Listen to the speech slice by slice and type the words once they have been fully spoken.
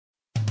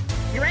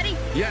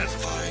Yes.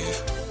 5,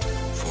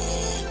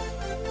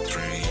 4,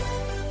 3,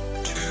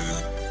 2,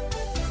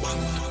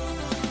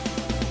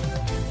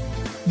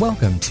 1.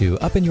 Welcome to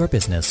Up in Your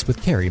Business with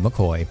Carrie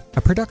McCoy,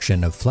 a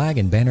production of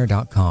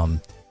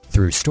flagandbanner.com.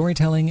 Through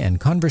storytelling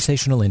and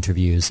conversational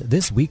interviews,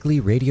 this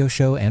weekly radio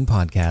show and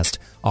podcast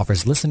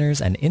offers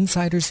listeners an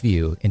insider's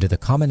view into the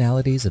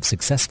commonalities of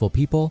successful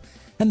people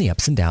and the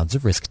ups and downs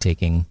of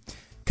risk-taking.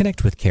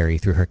 Connect with Carrie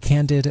through her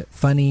candid,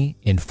 funny,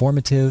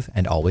 informative,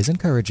 and always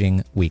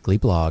encouraging weekly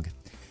blog.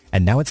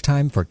 And now it's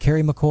time for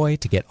Carrie McCoy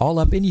to get all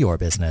up in your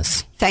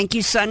business. Thank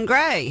you, Son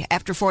Gray.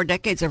 After 4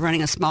 decades of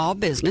running a small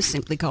business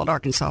simply called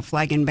Arkansas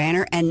Flag and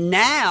Banner, and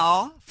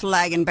now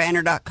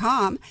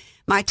flagandbanner.com,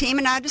 my team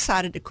and I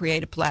decided to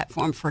create a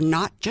platform for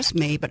not just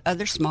me, but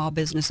other small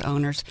business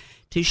owners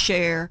to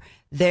share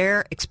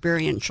their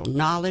experiential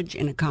knowledge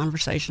in a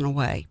conversational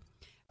way.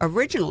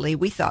 Originally,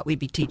 we thought we'd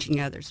be teaching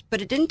others,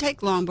 but it didn't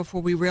take long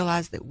before we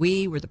realized that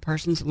we were the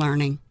persons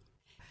learning.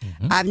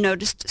 I've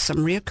noticed some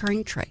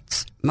reoccurring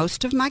traits.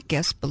 Most of my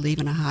guests believe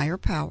in a higher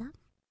power,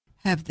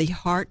 have the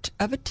heart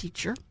of a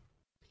teacher,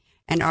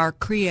 and are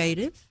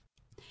creative,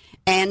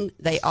 and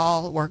they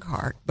all work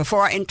hard.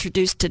 Before I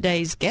introduce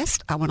today's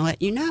guest, I want to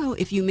let you know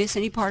if you miss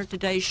any part of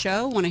today's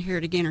show, want to hear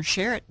it again or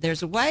share it,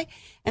 there's a way,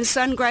 and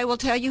Son Gray will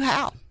tell you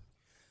how.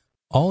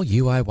 All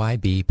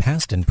UIYB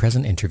past and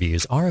present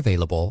interviews are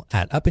available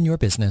at Up in Your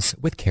Business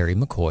with Carrie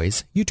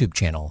McCoy's YouTube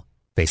channel,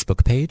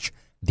 Facebook page,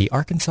 the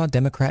Arkansas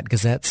Democrat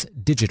Gazette's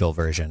digital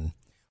version,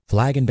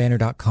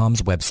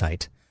 flagandbanner.com's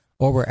website,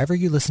 or wherever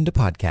you listen to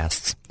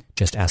podcasts.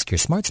 Just ask your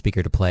smart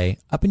speaker to play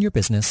Up in Your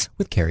Business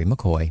with Carrie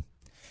McCoy.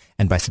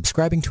 And by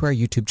subscribing to our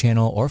YouTube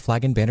channel or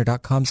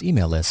flagandbanner.com's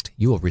email list,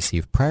 you will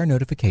receive prior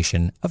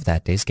notification of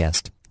that day's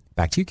guest.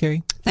 Back to you,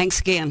 Carrie. Thanks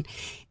again.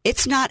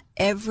 It's not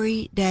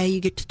every day you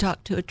get to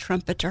talk to a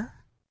trumpeter.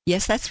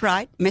 Yes, that's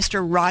right.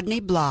 Mr. Rodney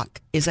Block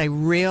is a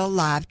real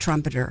live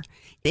trumpeter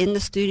in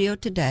the studio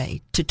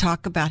today to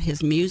talk about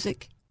his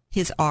music,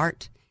 his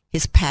art,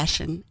 his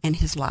passion, and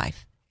his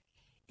life.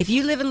 If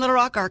you live in Little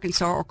Rock,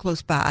 Arkansas, or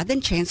close by,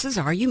 then chances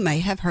are you may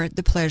have heard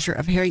the pleasure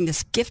of hearing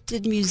this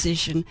gifted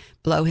musician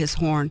blow his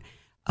horn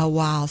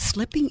while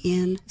slipping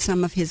in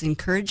some of his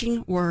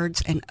encouraging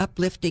words and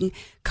uplifting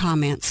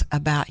comments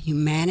about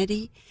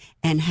humanity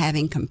and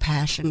having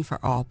compassion for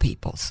all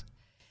peoples.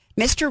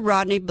 Mr.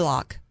 Rodney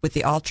Block, with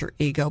the alter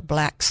ego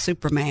Black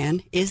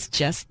Superman, is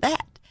just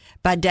that.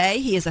 By day,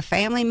 he is a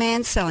family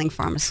man selling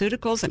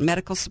pharmaceuticals and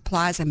medical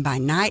supplies, and by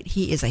night,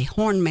 he is a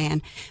horn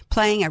man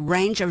playing a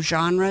range of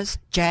genres,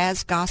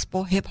 jazz,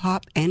 gospel,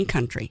 hip-hop, and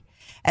country.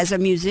 As a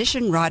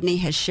musician, Rodney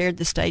has shared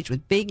the stage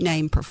with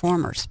big-name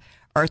performers,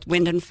 Earth,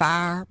 Wind &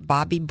 Fire,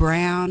 Bobby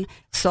Brown,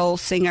 soul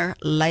singer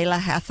Layla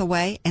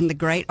Hathaway, and the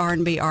great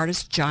R&B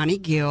artist Johnny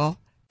Gill.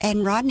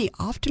 And Rodney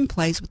often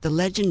plays with the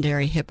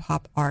legendary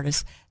hip-hop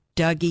artist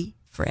Dougie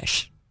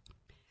Fresh.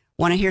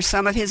 Want to hear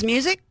some of his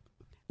music?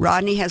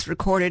 Rodney has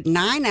recorded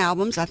 9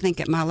 albums. I think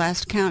at my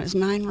last count is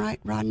 9, right,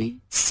 Rodney?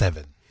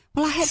 7.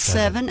 Well, I had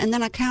 7, and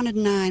then I counted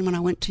 9 when I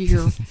went to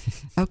your...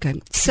 Okay.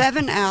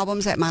 7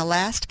 albums at my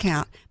last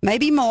count.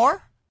 Maybe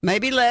more,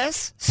 maybe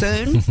less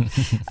soon.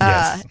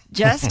 Yes.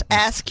 Just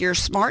ask your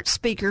smart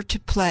speaker to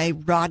play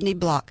Rodney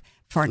Block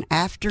for an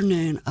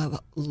afternoon of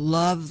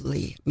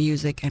lovely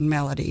music and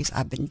melodies.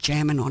 I've been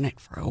jamming on it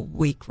for a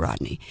week,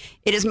 Rodney.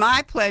 It is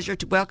my pleasure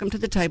to welcome to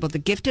the table the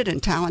gifted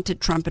and talented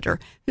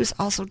trumpeter, who's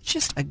also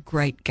just a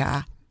great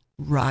guy,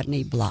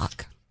 Rodney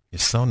Block. You're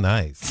so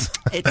nice.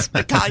 It's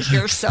because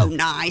you're so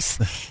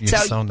nice. You're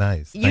so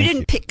nice. You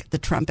didn't pick the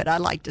trumpet. I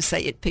like to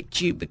say it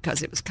picked you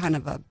because it was kind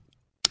of a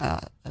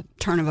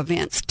turn of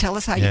events. Tell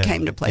us how you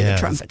came to play the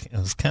trumpet. It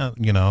was kind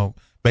of,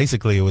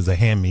 basically it was a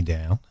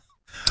hand-me-down.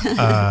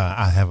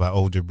 I have an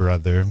older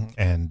brother,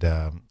 and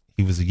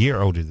he was a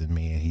year older than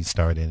me, and he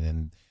started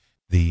in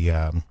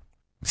the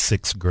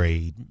 6th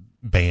grade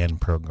band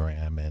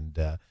program,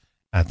 and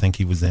I think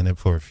he was in it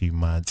for a few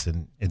months,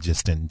 and it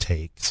just didn't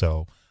take.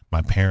 So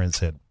my parents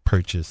had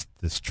purchased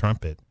this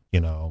trumpet,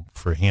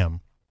 for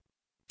him.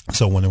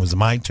 So when it was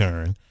my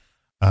turn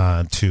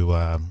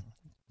to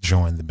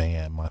join the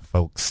band, my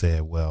folks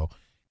said, well,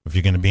 if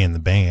you're going to be in the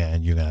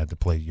band, you're going to have to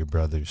play your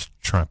brother's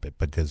trumpet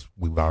because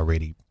we've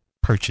already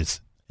purchase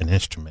an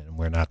instrument and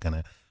we're not going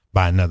to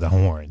buy another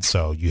horn.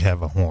 So you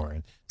have a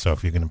horn. So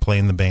if you're going to play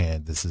in the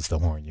band, this is the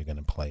horn you're going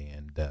to play.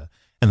 And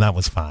that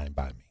was fine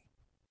by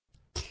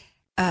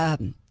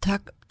me.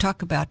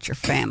 Talk about your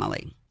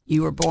family.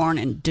 You were born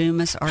in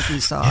Dumas,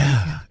 Arkansas.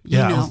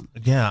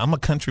 I'm a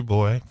country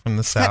boy from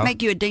the South. Does that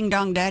make you a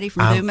ding-dong daddy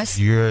from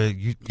Dumas?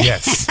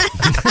 Yes.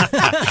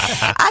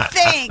 I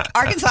think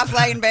Arkansas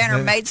Flag and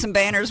Banner made some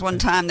banners one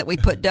time that we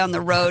put down the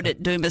road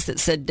at Dumas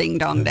that said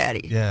ding-dong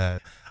daddy. Yeah.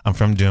 I'm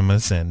from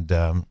Dumas, and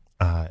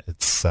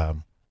it's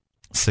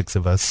 6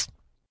 of us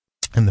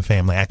in the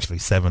family, actually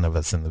 7 of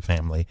us in the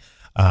family.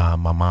 My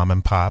mom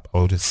and pop,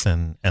 Otis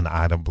and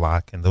Ida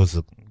Block, and those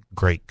are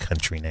great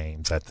country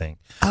names, I think.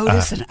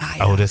 Otis and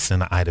Ida. Otis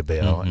and Ida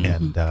Bell. Mm-hmm.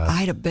 And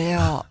Ida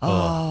Bell.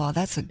 Oh,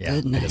 that's a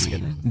good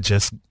name.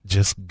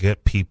 Just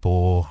good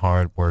people,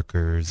 hard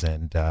workers,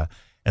 and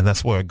and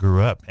that's where I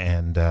grew up,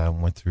 and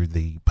went through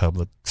the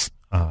public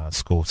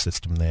school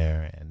system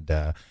there,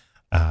 and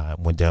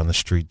went down the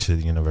street to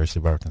the University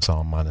of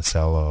Arkansas in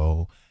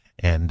Monticello,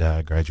 and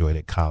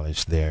graduated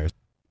college there.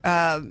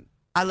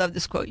 I love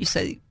this quote. You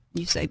say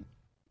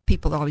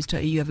people always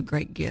tell you have a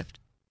great gift,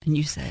 and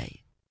you say,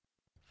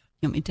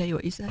 you want me to tell you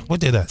what you say? What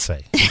did I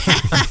say?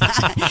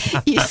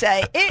 You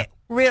say, it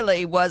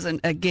really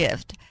wasn't a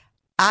gift.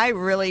 I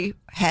really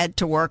had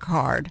to work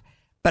hard,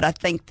 but I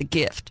think the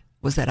gift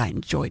was that I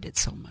enjoyed it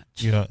so much.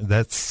 You know,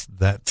 that's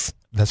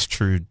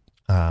true.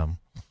 I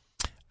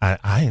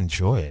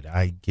enjoy it.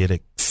 I get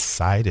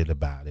excited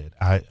about it.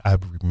 I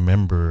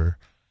remember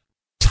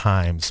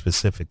times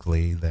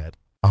specifically that,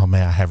 oh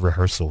man, I have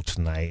rehearsal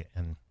tonight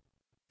and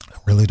I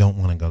really don't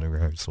want to go to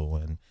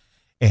rehearsal.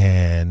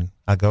 And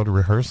I go to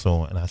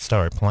rehearsal and I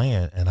start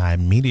playing and I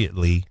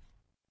immediately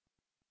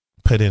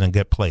put in a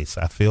good place.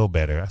 I feel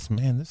better. I said,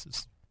 man,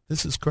 this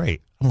is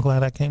great. I'm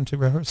glad I came to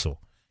rehearsal,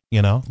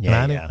 you know?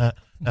 Yeah,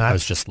 I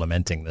was just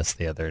lamenting this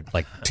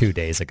 2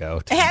 days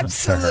ago.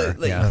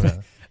 Absolutely.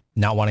 Yeah.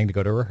 Not wanting to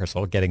go to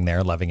rehearsal, getting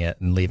there, loving it,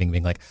 and leaving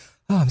being like,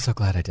 oh, I'm so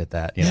glad I did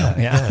that. You know?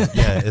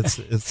 Yeah. It's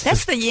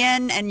that's the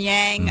yin and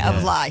yang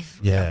of life.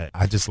 Yeah,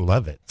 I just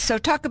love it. So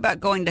talk about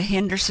going to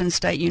Henderson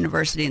State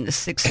University in the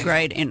 6th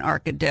grade in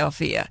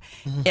Arkadelphia.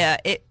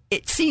 Mm-hmm.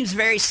 It seems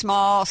very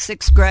small,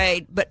 6th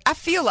grade, but I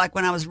feel like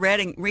when I was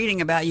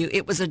reading about you,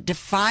 it was a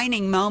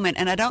defining moment,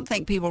 and I don't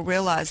think people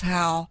realize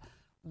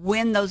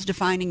when those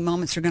defining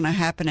moments are going to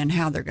happen and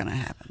how they're going to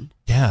happen.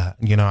 Yeah,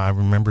 I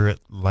remember it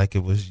like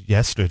it was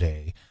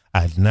yesterday.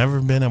 I'd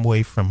never been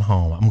away from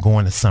home. I'm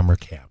going to summer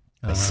camp.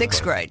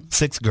 6th grade.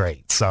 6th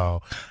grade.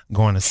 So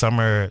going to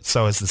summer.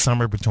 So it's the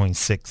summer between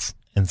 6th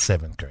and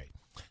 7th grade.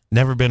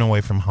 Never been away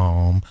from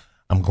home.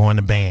 I'm going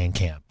to band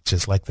camp,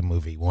 just like the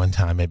movie One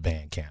Time at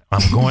Band Camp.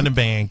 I'm going to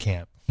band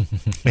camp.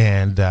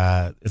 And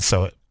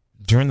so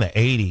during the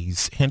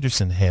 80s,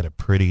 Henderson had a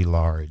pretty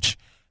large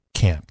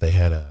camp. They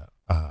had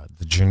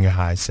the junior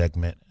high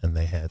segment and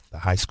they had the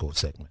high school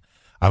segment.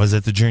 I was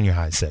at the junior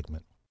high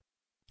segment.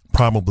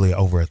 Probably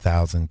over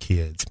 1,000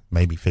 kids,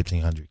 maybe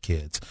 1,500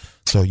 kids.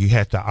 So you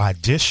had to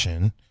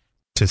audition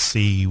to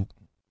see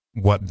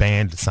what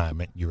band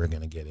assignment you were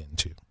going to get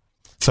into.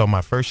 So my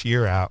first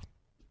year out,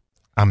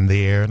 I'm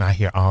there and I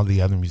hear all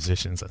the other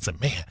musicians. I said,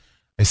 man,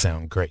 they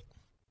sound great.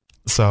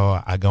 So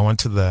I go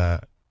into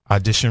the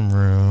audition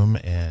room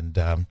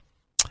and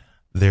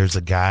there's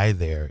a guy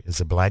there. It's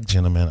a black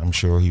gentleman. I'm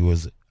sure he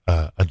was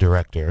a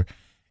director.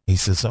 He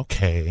says,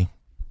 okay,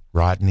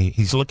 Rodney,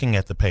 he's looking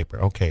at the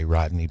paper. Okay,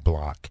 Rodney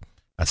Block.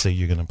 I say,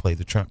 you're going to play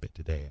the trumpet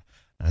today.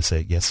 I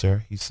said, yes,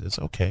 sir. He says,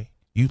 okay,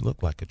 you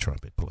look like a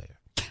trumpet player.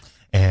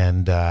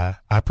 And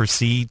I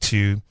proceed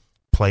to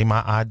play my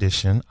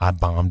audition. I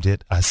bombed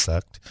it. I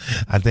sucked.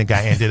 I think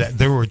I ended up,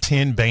 there were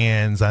 10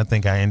 bands. I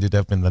think I ended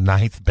up in the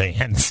 9th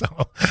band. So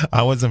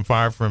I wasn't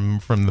far from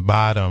the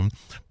bottom.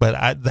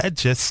 But that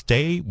just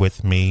stayed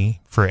with me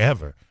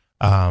forever.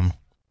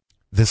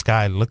 This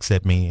guy looks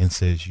at me and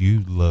says,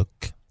 you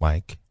look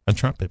like a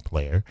trumpet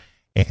player.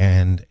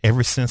 And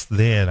ever since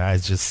then, I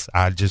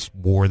just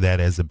wore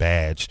that as a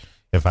badge.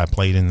 If I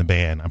played in the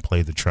band, I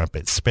played the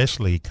trumpet,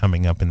 especially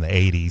coming up in the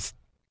 80s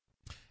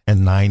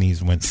and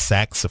 90s when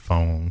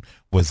saxophone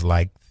was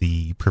like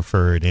the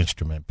preferred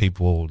instrument.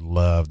 People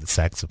loved the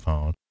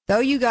saxophone. Though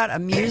you got a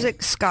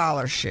music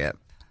scholarship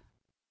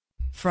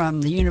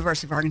from the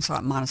University of Arkansas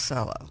at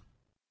Monticello,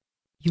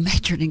 you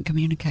majored in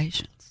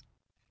communications.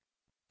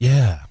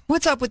 Yeah.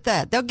 What's up with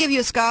that? They'll give you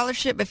a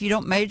scholarship if you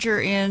don't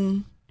major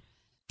in...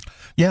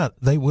 Yeah,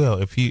 they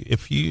will. If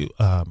you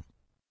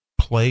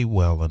play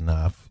well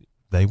enough,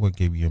 they will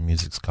give you a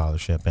music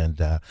scholarship.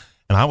 And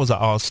I was an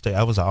all-state,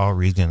 I was an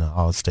all-region,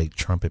 all-state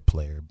trumpet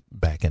player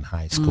back in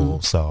high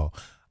school. So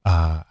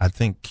I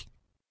think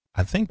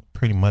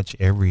pretty much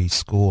every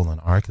school in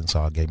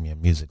Arkansas gave me a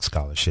music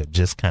scholarship,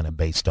 just kind of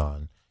based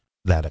on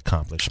that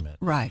accomplishment.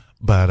 Right.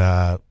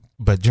 But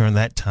during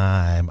that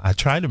time, I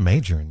tried to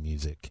major in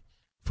music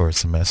for a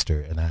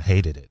semester, and I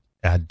hated it.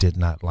 I did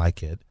not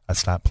like it. I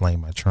stopped playing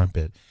my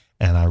trumpet.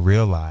 And I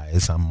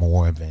realize I'm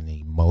more of an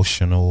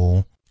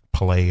emotional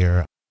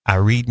player. I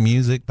read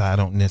music, but I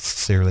don't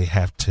necessarily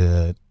have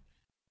to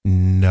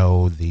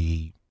know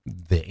the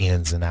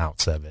ins and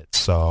outs of it.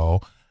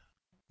 So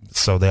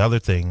the other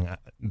thing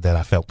that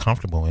I felt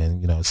comfortable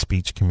in,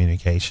 speech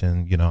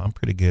communication, I'm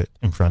pretty good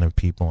in front of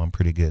people. I'm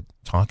pretty good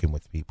talking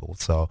with people.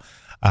 So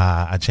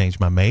I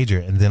changed my major,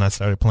 and then I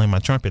started playing my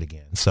trumpet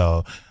again.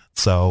 So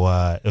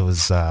it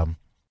was the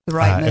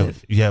right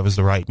move. It was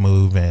the right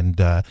move.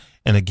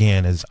 And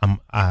again,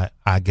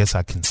 I guess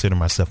I consider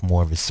myself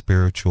more of a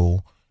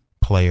spiritual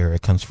player.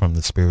 It comes from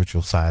the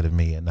spiritual side of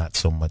me and not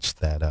so much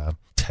that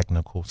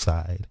technical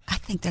side. I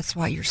think that's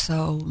why you're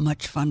so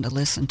much fun to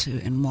listen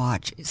to and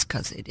watch, is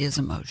because it is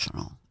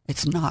emotional.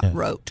 It's not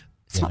rote.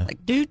 It's not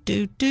like do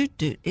do do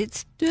do.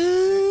 It's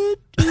do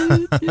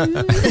do do.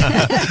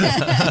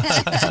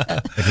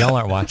 If y'all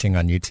aren't watching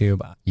on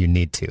YouTube, you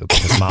need to,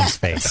 because Mom's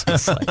face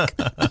is like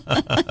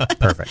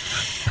perfect.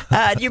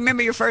 Do you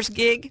remember your first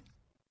gig?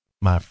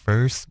 my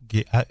first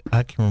gig,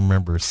 I can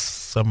remember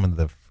some of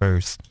the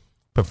first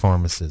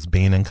performances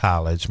being in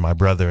college. My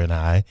brother and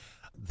I,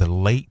 the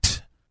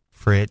late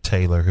Fred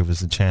Taylor, who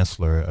was the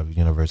chancellor of the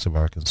University of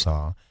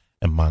Arkansas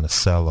in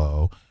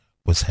Monticello,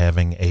 was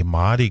having a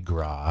Mardi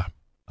Gras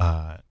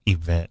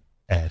event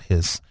at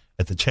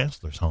the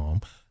chancellor's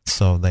home.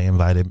 So they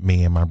invited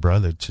me and my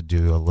brother to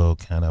do a little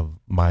kind of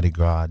Mardi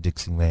Gras,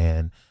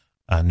 Dixieland,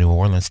 New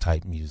Orleans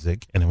type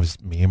music. And it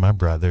was me and my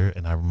brother.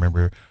 And I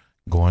remember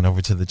going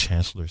over to the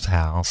chancellor's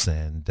house,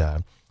 and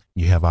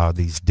you have all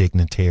these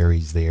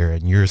dignitaries there,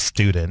 and you're a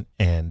student,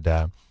 and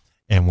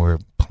we're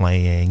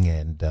playing,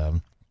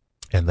 and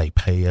they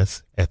pay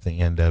us at the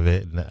end of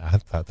it. And I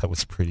thought that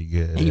was pretty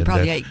good. And you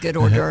probably ate good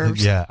hors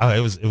d'oeuvres. Yeah,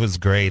 it was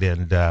great.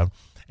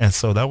 And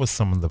so that was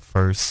some of the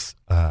first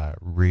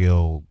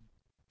real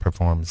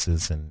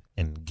performances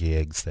and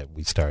gigs that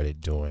we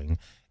started doing.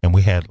 And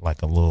we had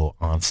like a little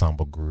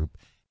ensemble group,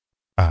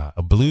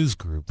 a blues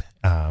group,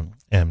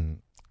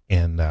 and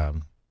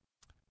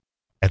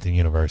at the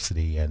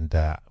university. And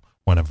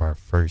one of our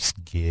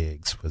first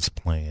gigs was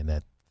playing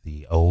at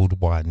the old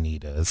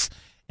Juanitas,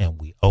 and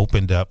we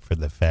opened up for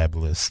the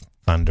fabulous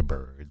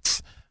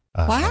Thunderbirds.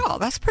 Wow,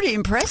 that's pretty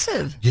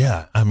impressive.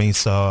 Yeah, I mean,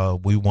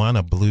 so we won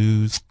a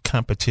blues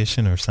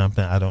competition or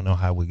something. I don't know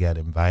how we got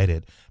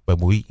invited, but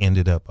we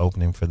ended up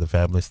opening for the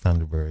fabulous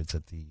Thunderbirds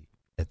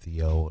at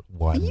the old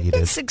Juanitas. And you've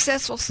been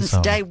successful since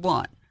day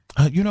one.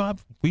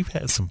 We've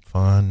had some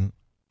fun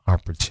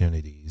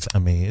opportunities. I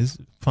mean, it's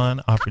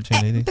fun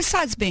opportunities.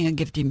 Besides being a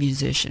gifted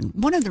musician,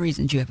 one of the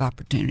reasons you have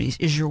opportunities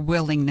is your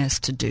willingness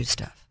to do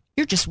stuff.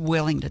 You're just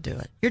willing to do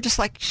it. You're just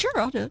like, sure,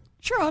 I'll do it.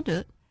 Sure, I'll do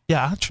it.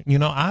 Yeah, you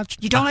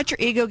don't let your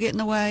ego get in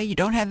the way. You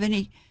don't have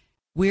any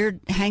weird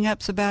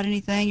hang-ups about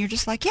anything. You're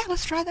just like, yeah,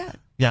 let's try that.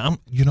 Yeah,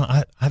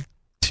 I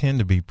tend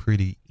to be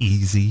pretty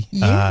easy.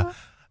 Yeah.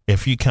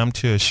 If you come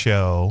to a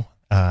show,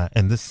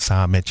 and this is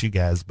how I met you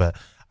guys, but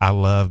I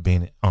love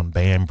being on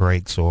band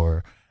breaks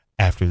or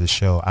after the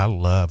show. I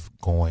love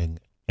going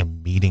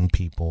and meeting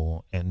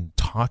people and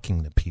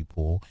talking to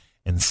people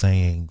and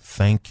saying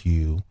thank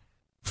you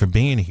for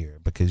being here,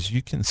 because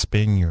you can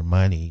spend your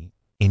money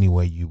any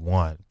way you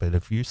want, but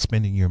if you're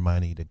spending your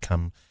money to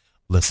come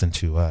listen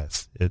to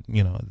us, at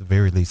the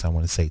very least, I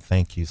want to say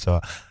thank you.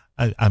 So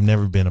I've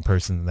never been a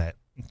person that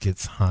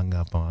gets hung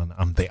up on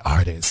I'm the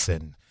artist,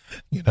 and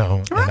right.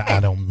 And I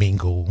don't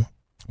mingle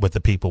with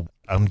the people.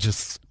 I'm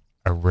just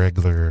a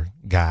regular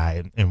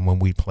guy, and when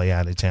we play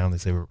out of town, they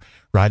say,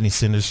 Rodney,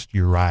 send us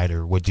your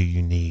rider. What do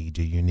you need?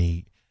 Do you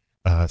need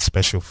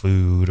special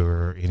food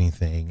or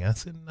anything? I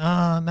said,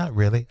 no, not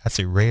really. I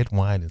said, red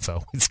wine is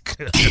always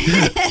good.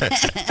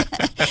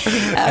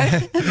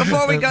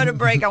 Before we go to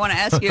break, I want to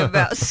ask you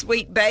about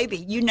Sweet Baby.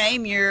 You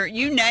name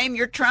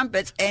your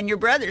trumpets, and your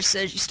brother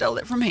says you stole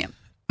it from him.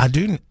 I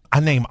do. I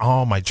name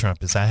all my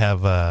trumpets. I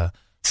have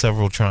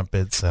several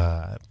trumpets,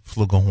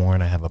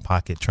 flugelhorn. I have a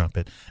pocket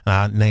trumpet, and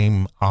I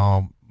name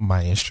all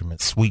my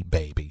instruments Sweet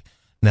Baby.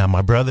 Now,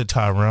 my brother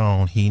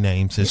Tyrone, he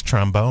names his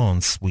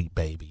trombone Sweet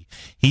Baby.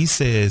 He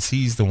says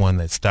he's the one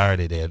that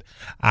started it.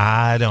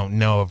 I don't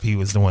know if he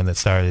was the one that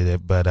started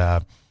it, but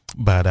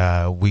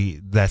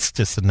that's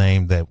just a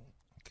name that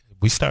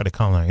we started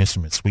calling our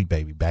instrument Sweet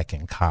Baby back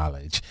in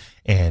college.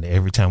 And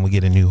every time we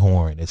get a new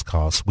horn, it's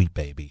called Sweet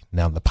Baby.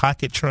 Now, the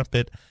pocket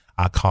trumpet,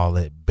 I call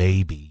it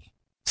Baby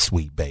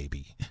Sweet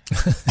Baby,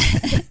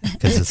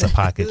 because it's a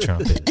pocket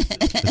trumpet.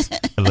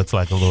 It looks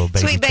like a little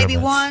baby. Sweet Baby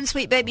trumpet. 1,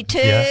 Sweet Baby 2.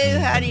 Yeah.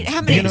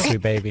 How many?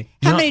 Sweet Baby.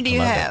 How many do you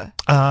have?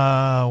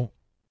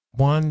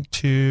 1,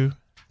 2,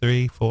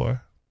 3,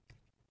 4,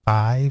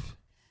 5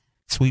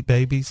 Sweet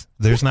Babies.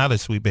 There's not a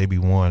Sweet Baby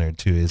 1 or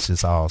 2. It's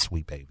just all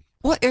Sweet Baby.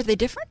 What, are they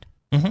different?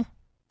 Mm-hmm.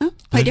 Oh,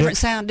 play different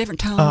sound,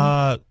 different tone.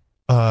 Well,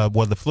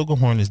 the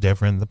flugelhorn is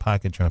different. The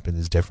pocket trumpet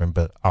is different,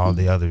 but all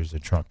the others are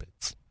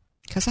trumpets.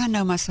 Because I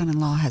know my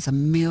son-in-law has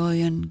 1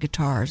 million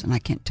guitars, and I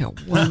can't tell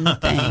one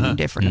thing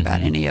different about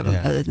any of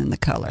them other than the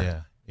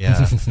color.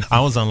 Yeah. I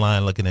was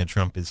online looking at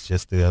trumpets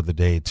just the other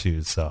day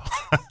too. So,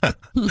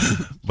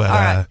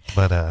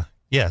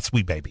 yeah,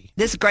 Sweet Baby.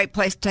 This is a great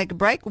place to take a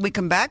break. When we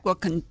come back, we'll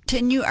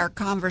continue our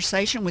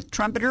conversation with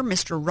trumpeter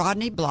Mr.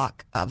 Rodney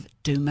Block of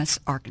Dumas,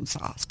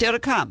 Arkansas. Still to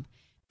come,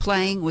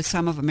 playing with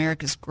some of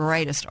America's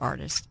greatest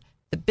artists,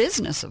 the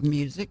business of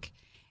music,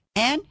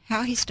 and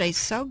how he stays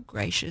so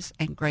gracious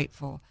and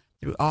grateful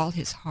through all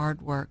his hard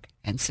work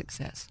and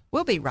success.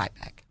 We'll be right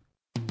back.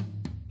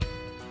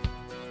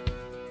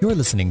 You're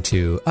listening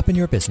to Up in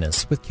Your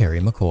Business with Carrie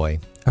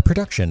McCoy, a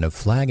production of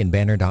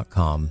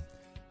flagandbanner.com.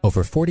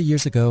 Over 40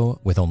 years ago,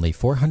 with only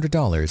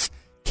 $400,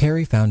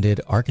 Carrie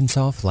founded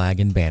Arkansas Flag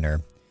and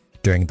Banner.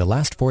 During the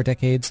last 4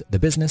 decades, the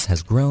business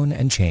has grown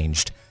and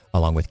changed,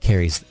 along with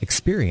Carrie's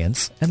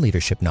experience and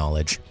leadership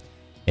knowledge.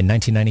 In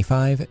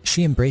 1995,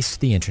 she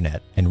embraced the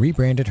internet and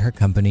rebranded her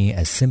company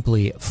as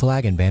simply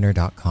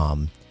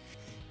flagandbanner.com.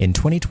 In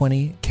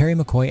 2020, Carrie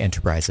McCoy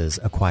Enterprises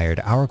acquired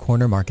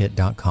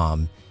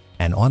OurCornerMarket.com,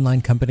 an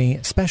online company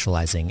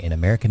specializing in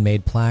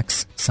American-made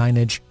plaques,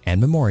 signage,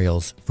 and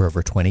memorials for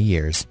over 20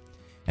 years,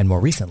 and more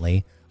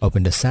recently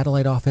opened a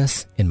satellite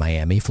office in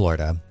Miami,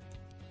 Florida.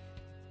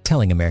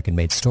 telling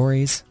American-made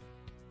stories,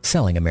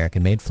 selling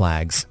American-made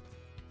flags.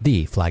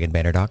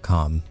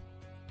 TheFlagAndBanner.com.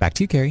 Back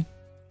to you, Carrie.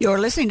 You're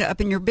listening to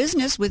Up in Your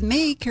Business with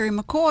me, Carrie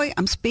McCoy.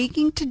 I'm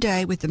speaking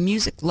today with the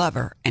music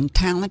lover and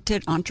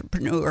talented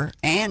entrepreneur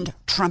and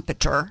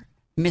trumpeter,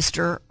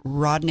 Mr.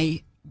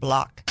 Rodney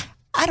Block.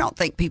 I don't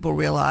think people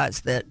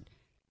realize that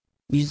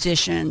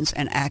musicians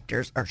and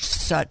actors are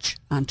such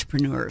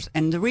entrepreneurs.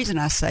 And the reason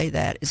I say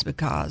that is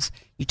because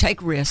you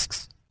take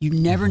risks. You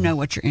never know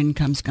what your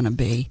income's going to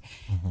be.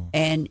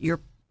 And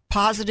you're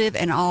positive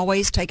and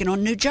always taking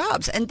on new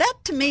jobs. And that,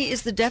 to me,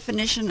 is the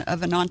definition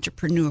of an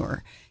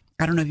entrepreneur.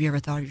 I don't know if you ever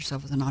thought of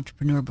yourself as an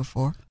entrepreneur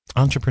before.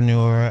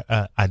 Entrepreneur,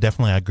 I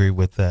definitely agree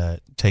with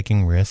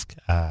taking risk.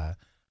 I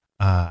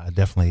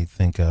definitely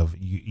think of,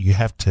 you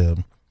have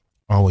to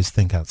always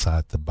think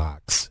outside the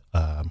box.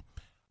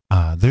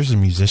 There's a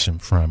musician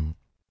from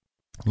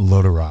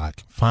Little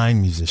Rock, fine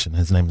musician.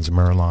 His name is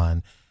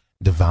Merlon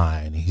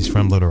Divine. He's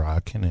from Little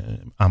Rock,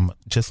 and I'm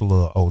just a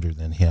little older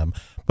than him.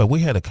 But we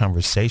had a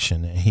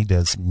conversation, and he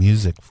does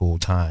music full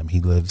time.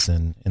 He lives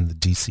in the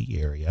D.C.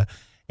 area,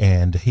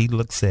 and he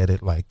looks at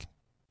it like,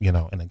 in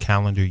a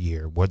calendar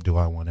year, what do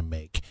I want to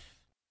make?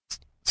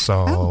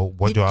 So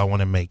what do I want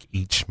to make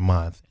each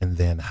month, and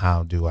then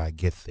how do I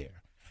get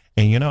there?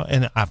 And,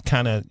 and I've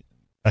kind of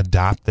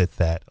adopted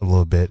that a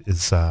little bit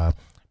is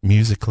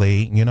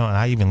musically, and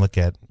I even look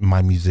at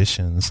my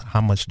musicians,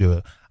 how much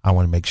do I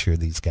want to make sure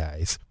these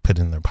guys put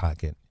in their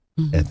pocket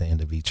at the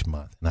end of each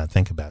month. And I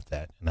think about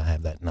that, and I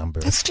have that number.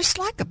 It's just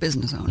like a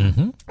business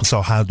owner.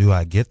 So how do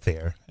I get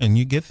there? And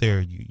you get there,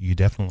 you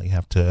definitely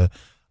have to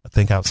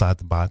think outside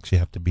the box. You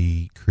have to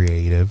be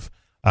creative.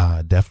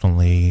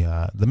 Definitely,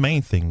 the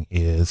main thing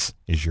is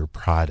your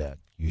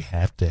product. You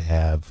have to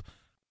have,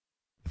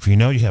 if you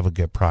have a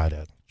good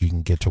product, you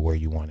can get to where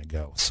you want to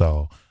go.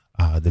 So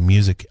the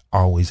music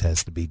always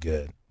has to be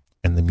good,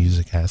 and the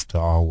music has to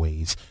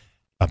always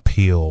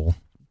appeal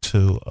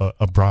to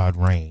a broad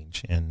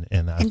range, and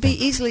be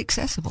easily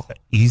accessible.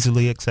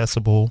 Easily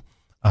accessible.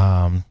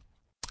 People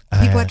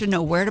have to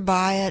know where to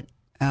buy it,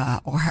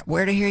 or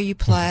where to hear you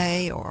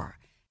play, or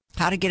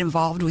how to get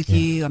involved with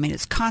you. I mean,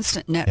 it's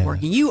constant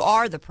networking. You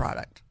are the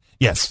product.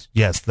 Yes,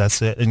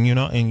 that's it. And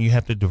and you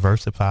have to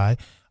diversify.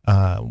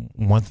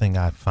 One thing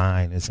I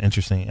find is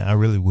interesting, I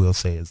really will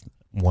say is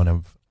one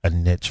of a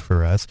niche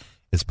for us,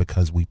 is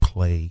because we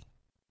play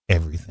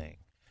everything.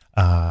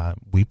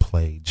 We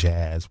play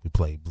jazz, we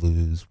play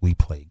blues, we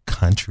play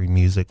country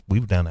music.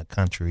 We've done a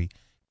country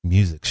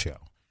music show.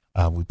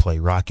 We play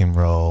rock and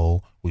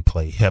roll, we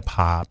play hip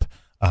hop,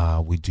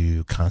 we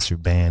do concert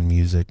band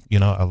music.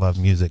 I love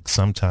music.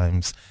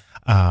 Sometimes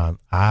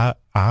I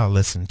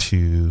listen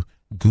to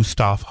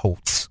Gustav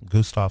Holst.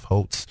 Gustav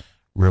Holst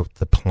wrote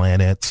The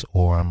Planets,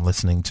 or I'm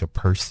listening to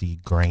Percy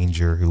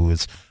Granger, who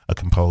is a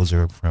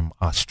composer from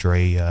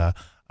Australia.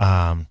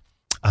 I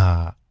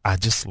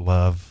just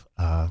love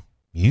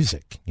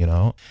music,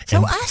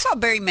 So I saw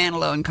Barry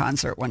Manilow in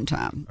concert one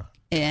time,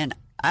 and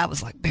I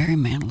was like, Barry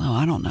Manilow,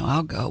 I don't know,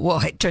 I'll go. Well,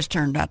 it just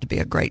turned out to be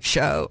a great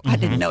show. I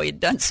didn't know he'd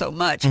done so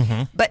much.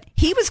 But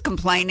he was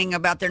complaining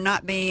about there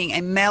not being a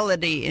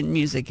melody in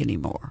music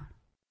anymore.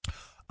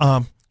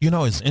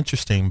 It's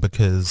interesting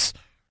because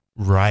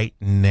right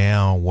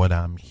now what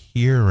I'm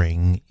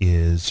hearing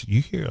is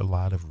you hear a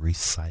lot of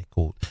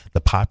recycled.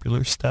 The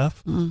popular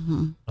stuff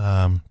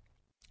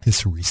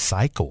is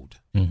recycled.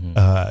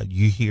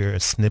 You hear a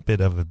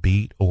snippet of a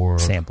beat or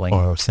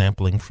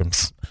sampling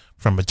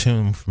from a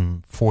tune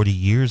from 40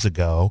 years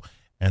ago,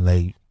 and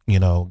they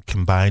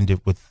combined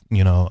it with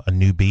a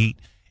new beat,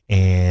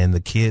 and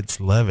the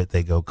kids love it.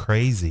 They go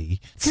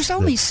crazy. There's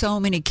only so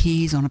many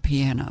keys on a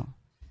piano.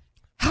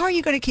 How are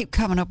you going to keep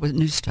coming up with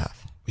new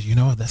stuff?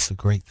 That's the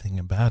great thing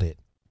about it.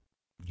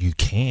 You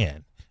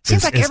can.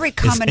 Seems like every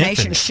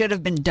combination should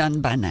have been done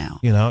by now.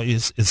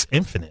 It's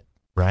infinite,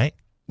 right?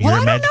 Well,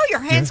 I don't know. Your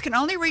hands can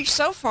only reach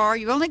so far.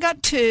 You've only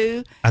got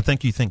two. I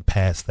think you think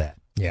past that.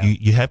 Yeah.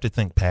 You have to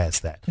think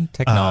past that. And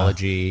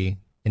technology,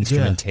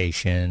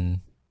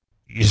 instrumentation.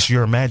 It's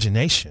your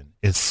imagination.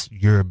 It's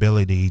your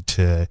ability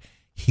to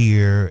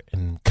hear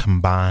and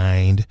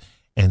combine,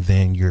 and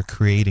then you're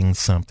creating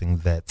something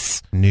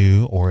that's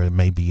new, or it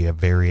may be a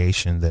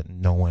variation that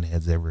no one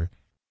has ever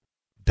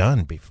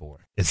done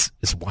before. It's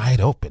wide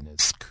open.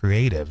 It's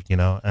creative,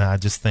 And I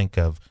just think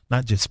of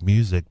not just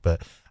music,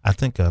 but I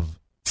think of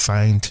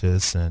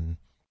scientists and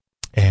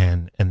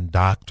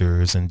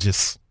doctors, and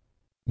just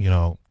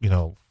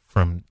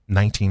from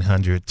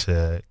 1900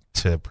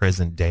 to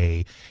present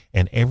day,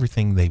 and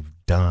everything they've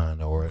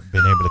done or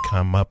been able to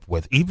come up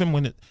with, even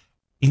with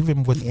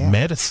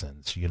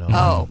medicines,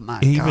 Oh my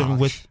even gosh.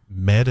 with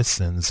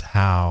medicines,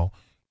 how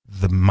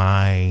the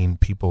mind,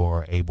 people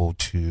are able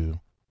to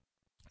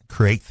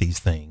create these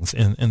things,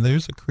 and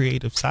there's a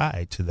creative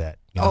side to that.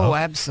 Oh,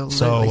 absolutely.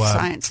 So,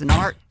 science and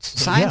art.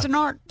 Science and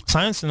art.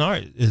 Science and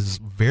art is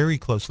very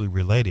closely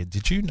related.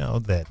 Did you know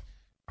that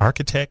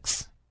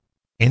architects,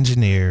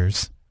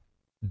 engineers,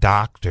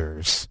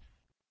 doctors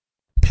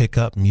pick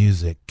up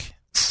music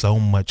so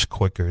much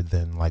quicker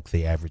than like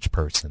the average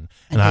person.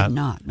 I did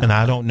not know and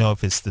I that. don't know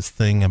if it's this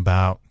thing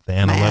about the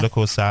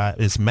analytical side.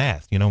 It's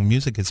math.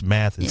 Music is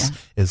math.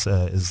 Is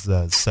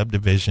a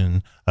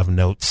subdivision of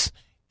notes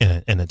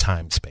in a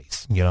time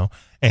space.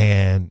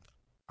 And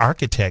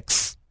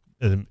architects,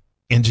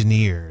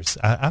 engineers.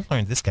 I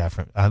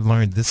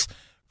learned this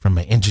from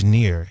an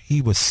engineer.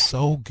 He was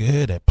so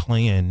good at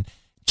playing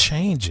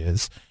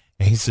changes.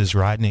 And he says,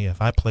 Rodney,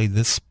 if I play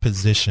this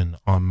position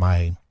on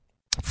my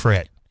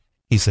fret,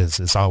 he says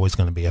it's always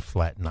going to be a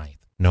flat ninth.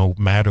 No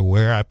matter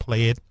where I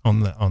play it on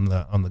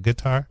the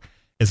guitar,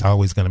 it's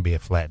always going to be a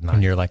flat ninth.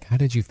 And you're like, how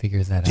did you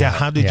figure that out? Yeah,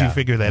 how did you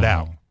figure that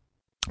out?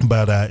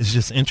 But it's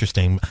just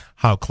interesting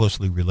how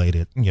closely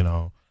related,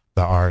 the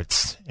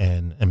arts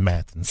and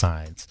math and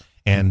science.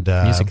 And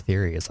music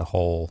theory is a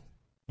whole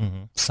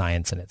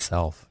science in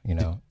itself,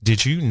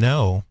 Did you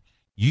know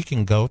you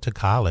can go to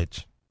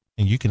college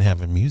and you can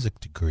have a music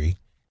degree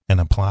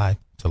and apply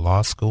to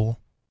law school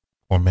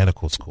or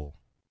medical school?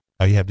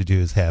 All you have to do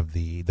is have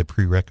the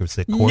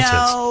prerequisite courses.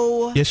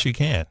 No. Yes, you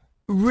can.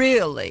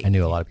 Really? I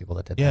knew a lot of people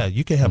that did that. Yeah,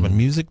 you can have a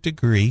music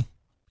degree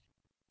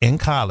in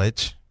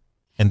college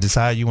and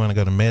decide you want to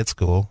go to med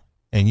school,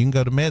 and you can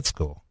go to med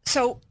school.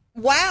 So,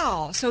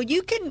 wow. So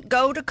you can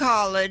go to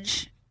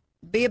college,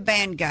 be a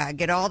band guy,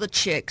 get all the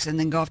chicks, and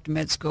then go off to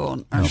med school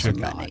and earn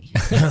some money.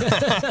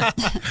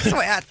 That's the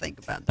way I think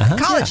about that.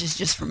 College is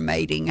just for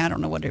mating. I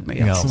don't know what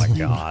everybody else Oh, my is.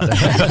 God.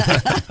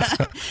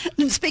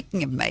 And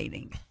speaking of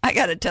mating, I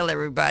got to tell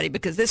everybody,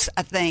 because this,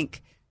 I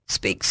think,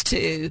 speaks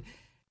to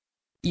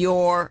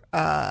your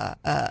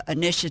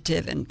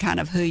initiative and kind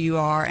of who you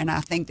are. And I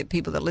think that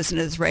people that listen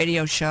to this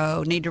radio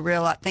show need to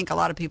realize, I think a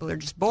lot of people are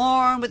just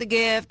born with a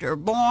gift or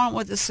born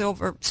with a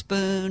silver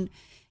spoon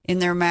in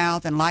their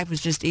mouth, and life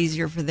was just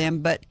easier for them.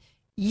 But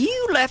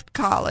you left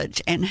college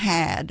and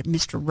had,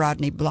 Mr.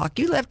 Rodney Block,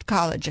 you left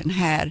college and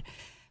had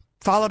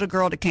followed a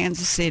girl to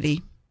Kansas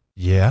City.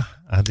 Yeah,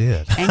 I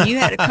did. And you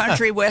had a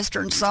country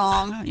western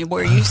song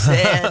where you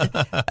said,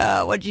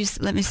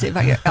 let me see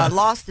if I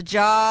lost the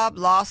job,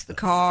 lost the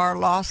car,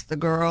 lost the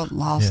girl,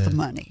 lost the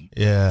money.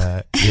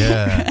 Yeah.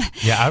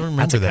 I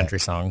remember That's a that. country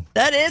song.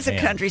 That is a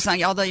country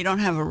song, although you don't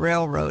have a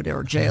railroad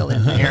or jail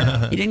in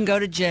there. You didn't go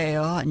to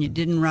jail and you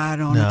didn't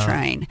ride on a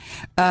train.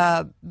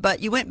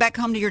 But you went back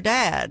home to your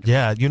dad.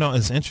 Yeah,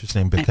 it's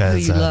interesting Who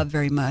because you love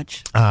very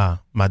much.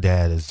 my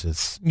dad is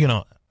just,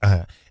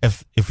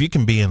 if you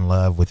can be in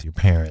love with your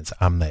parents,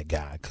 I'm that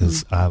guy,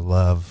 because I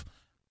love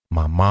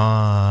my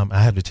mom.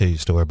 I have to tell you a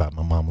story about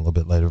my mom a little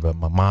bit later, but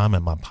my mom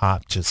and my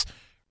pop, just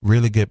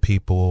really good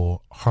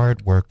people,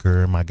 hard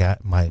worker. My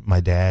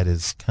dad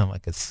is kind of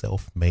like a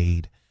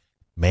self-made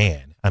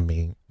man. I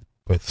mean,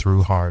 but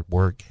through hard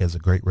work, has a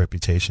great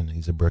reputation.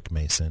 He's a brick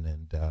mason,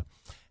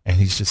 and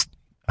he's just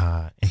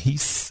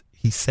he's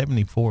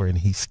 74 and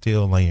he's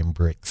still laying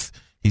bricks.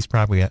 He's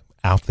probably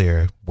out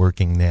there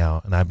working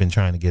now, and I've been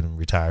trying to get him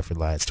retired for the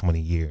last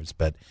 20 years,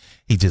 but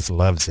he just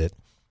loves it.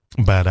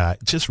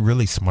 But just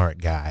really smart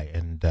guy.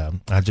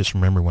 And I just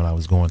remember when I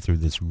was going through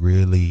this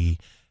really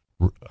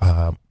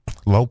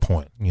low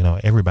point,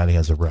 everybody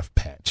has a rough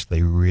patch.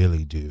 They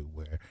really do.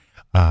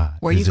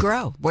 Where you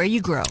grow,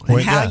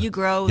 and how you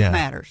grow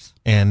matters.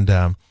 And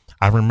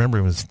I remember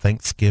it was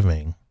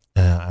Thanksgiving.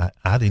 I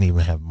didn't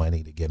even have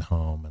money to get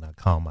home, and I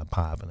called my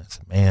pop and I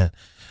said, man,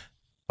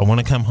 I want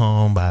to come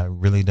home, but I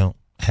really don't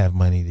have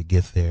money to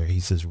get there. He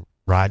says,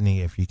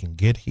 Rodney, if you can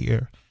get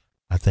here,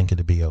 I think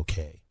it'll be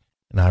okay.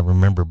 And I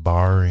remember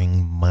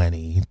borrowing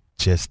money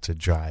just to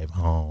drive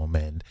home.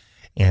 And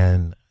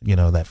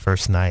that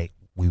first night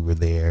we were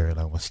there and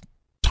I was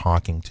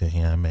talking to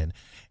him,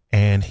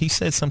 and he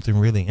said something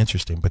really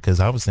interesting, because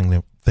I was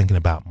thinking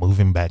about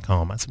moving back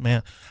home. I said,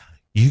 man,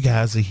 you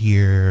guys are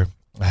here.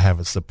 I have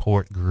a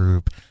support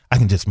group. I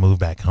can just move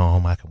back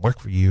home. I can work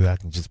for you. I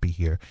can just be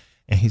here.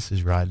 And he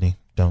says, Rodney,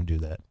 don't do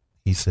that.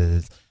 He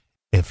says,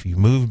 if you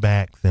move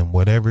back, then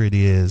whatever it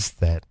is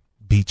that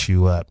beats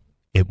you up,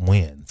 it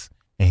wins.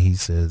 And he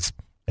says,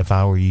 if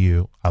I were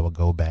you, I would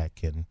go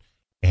back and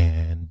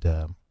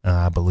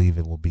I believe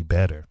it will be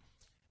better.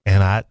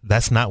 And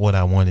that's not what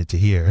I wanted to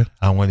hear.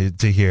 I wanted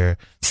to hear,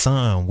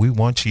 son, we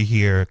want you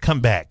here. Come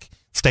back.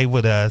 Stay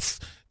with us.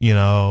 We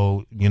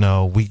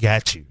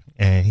got you.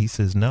 And he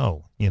says,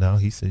 no.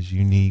 He says,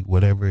 you need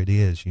whatever it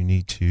is. You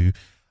need to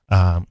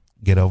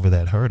get over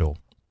that hurdle.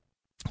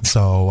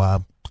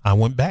 So I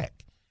went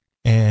back,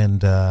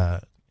 and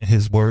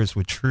his words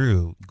were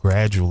true.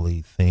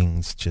 Gradually,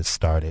 things just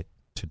started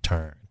to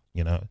turn.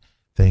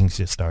 Things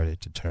just started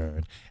to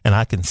turn. And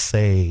I can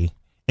say,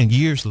 and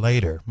years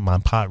later, my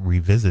pop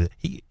revisited.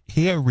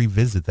 He'll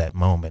revisit that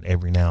moment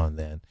every now and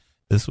then.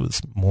 This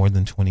was more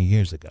than 20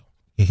 years ago.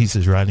 He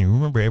says, Rodney,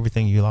 remember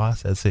everything you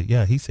lost? I said,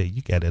 yeah. He said,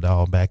 you got it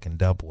all back in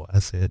double. I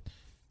said,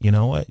 you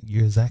know what?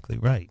 You're exactly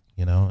right.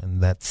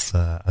 And that's,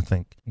 I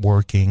think,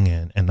 working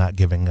and not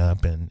giving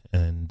up, and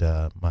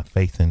my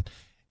faith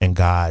in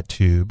God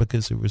too,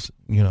 because it was,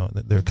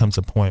 there comes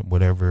a point,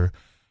 whatever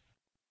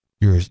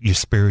your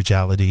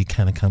spirituality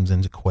kind of comes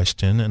into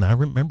question. And I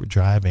remember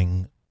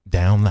driving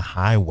down the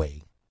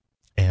highway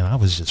and I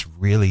was just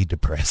really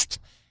depressed.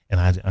 And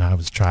I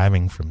was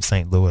driving from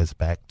St. Louis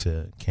back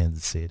to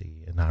Kansas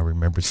City, and I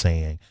remember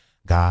saying,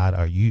 God,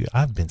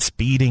 I've been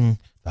speeding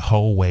the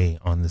whole way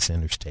on this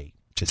interstate,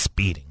 just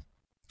speeding,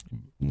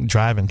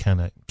 driving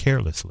kind of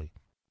carelessly.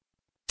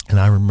 And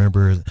I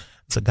remember, I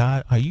said,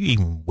 God, are you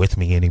even with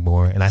me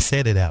anymore? And I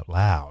said it out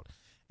loud.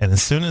 And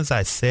as soon as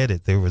I said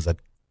it,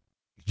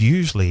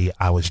 usually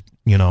I was,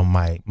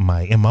 my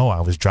MO,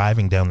 I was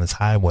driving down this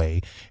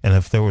highway, and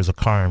if there was a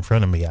car in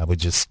front of me, I would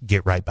just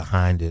get right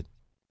behind it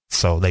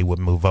so they would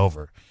move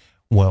over.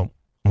 Well,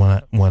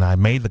 when I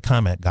made the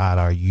comment, God,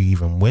 are you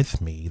even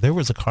with me? There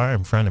was a car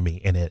in front of me,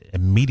 and it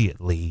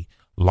immediately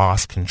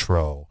lost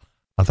control.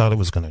 I thought it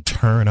was going to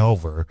turn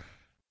over.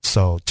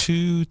 So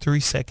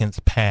 2-3 seconds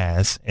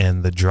passed,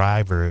 and the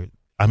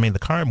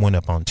car went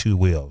up on 2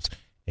 wheels.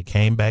 It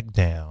came back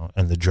down,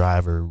 and the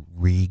driver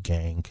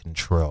regained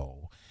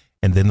control.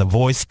 And then the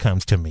voice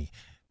comes to me.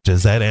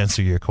 Does that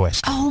answer your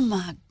question? Oh,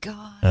 my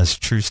God. That's a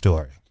true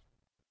story.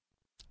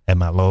 At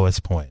my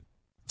lowest point.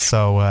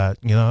 So,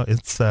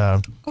 it's...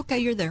 okay,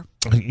 you're there.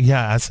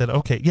 Yeah, I said,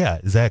 okay. Yeah,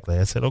 exactly.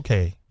 I said,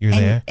 okay, you're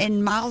there.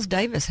 And Miles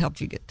Davis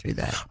helped you get through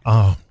that.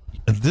 Oh,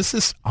 this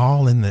is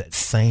all in that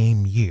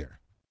same year.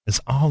 It's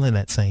all in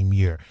that same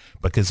year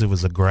because it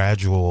was a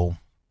gradual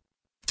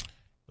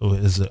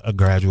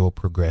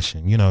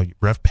progression.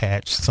 Rough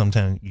patch,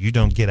 sometimes you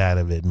don't get out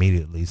of it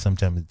immediately.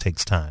 Sometimes it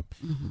takes time.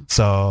 Mm-hmm.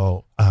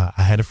 So I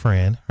had a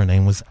friend. Her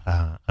name was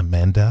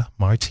Amanda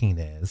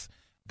Martinez,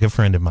 good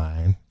friend of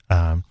mine.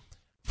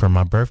 For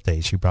my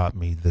birthday, she brought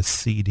me the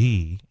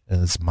CD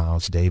as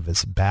Miles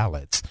Davis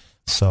ballads.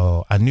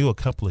 So I knew a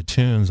couple of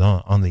tunes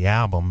on the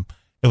album.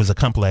 It was a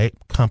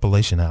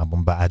compilation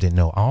album, but I didn't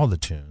know all the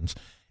tunes.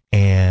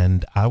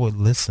 And I would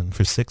listen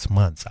for 6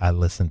 months. I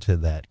listened to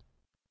that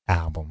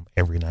album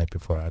every night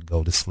before I'd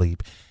go to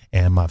sleep.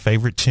 And my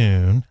favorite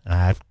tune,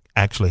 I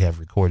actually have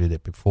recorded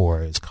it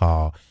before, is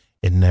called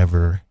It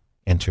Never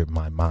Entered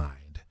My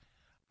Mind.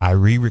 I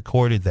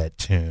re-recorded that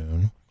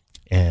tune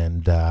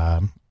and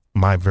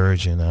my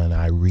version, and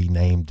I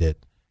renamed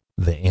it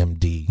the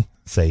MD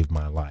Saved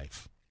My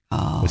Life,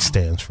 which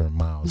stands for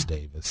Miles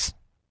Davis.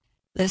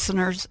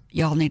 Listeners,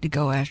 y'all need to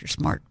go ask your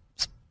smart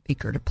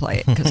speaker to play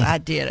it because I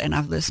did, and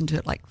I've listened to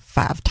it like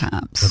 5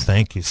 times. Well,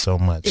 thank you so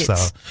much.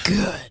 It's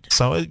good.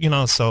 So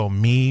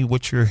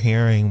what you're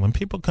hearing, when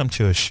people come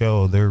to a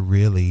show, they're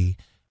really,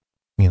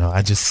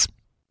 I just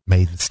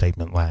made the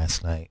statement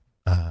last night.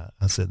 I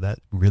said, that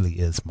really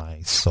is my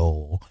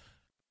soul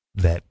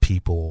that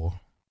people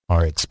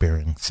are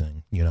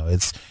experiencing.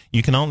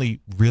 You can only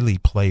really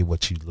play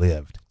what you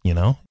lived,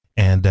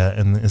 and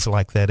it's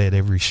like that at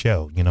every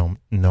show,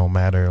 no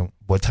matter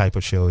what type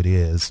of show it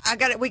is.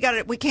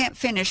 We can't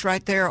finish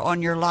right there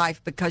on your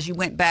life because you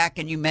went back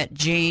and you met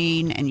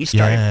Gene and you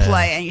started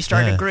playing and you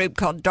started a group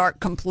called Dark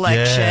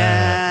Complexion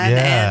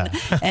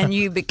and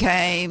you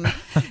became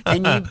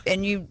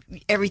and you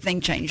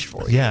everything changed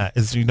for you. Yeah,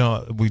 as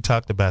we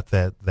talked about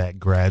that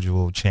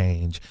gradual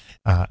change.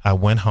 I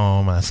went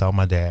home and I saw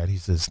my dad. He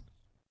says,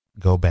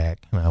 go back.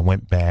 And I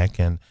went back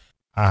and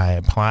I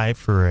applied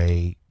for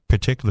a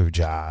particular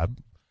job.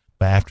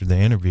 But after the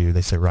interview,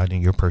 they said, Rodney,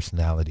 your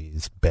personality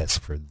is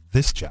best for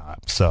this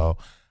job. So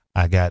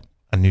I got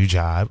a new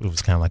job. It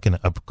was kind of like an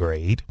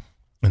upgrade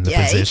in the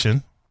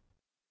position.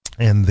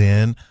 And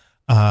then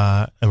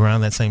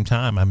around that same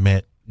time, I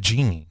met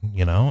Gene,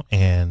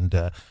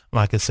 and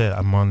like I said,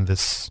 I'm on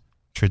this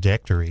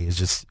trajectory. It's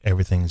just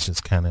everything's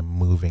just kind of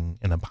moving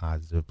in a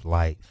positive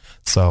light.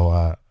 So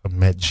I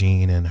met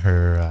Gene in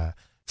her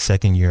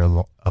second year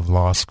of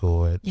law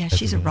school.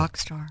 She's a rock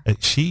star.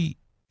 She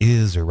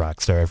is a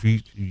rock star. If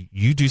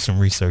you do some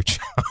research.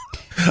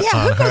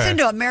 Who goes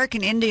into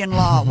American Indian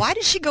law? Why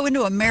did she go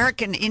into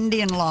American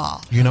Indian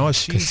law? Because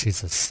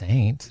she's a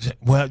saint.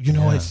 Well,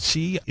 what?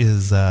 She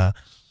is a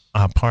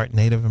part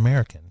Native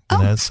American.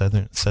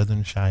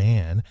 Southern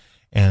Cheyenne,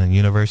 and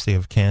University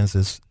of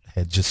Kansas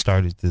had just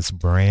started this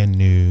brand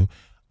new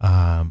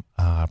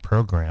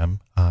program,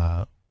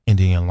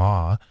 Indian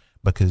law,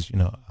 because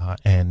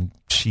and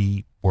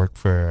she worked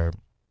for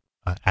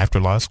after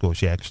law school.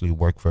 She actually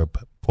worked for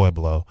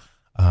Pueblo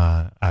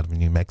out of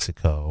New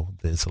Mexico,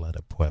 the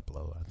Isleta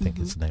Pueblo, I think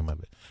is the name of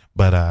it.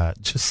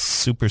 But just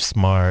super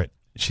smart.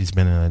 She's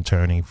been an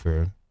attorney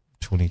for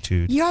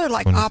 22. You're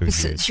like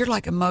opposites. Years. You're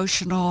like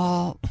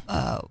emotional.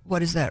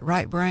 What is that?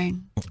 Right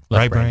brain.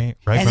 Right brain.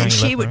 And then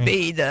she would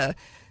be the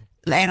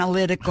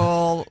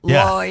analytical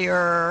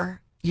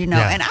lawyer. And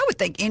I would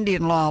think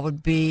Indian law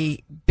would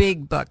be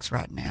big bucks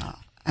right now.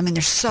 I mean,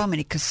 there's so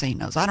many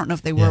casinos. I don't know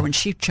if they were when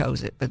she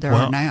chose it, but there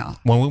are now.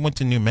 When we went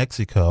to New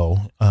Mexico,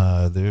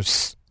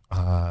 there's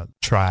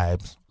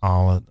tribes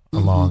all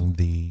along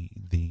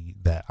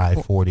that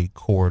I-40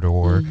 corridor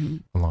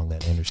along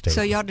that interstate.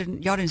 So y'all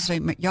didn't say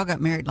y'all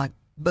got married like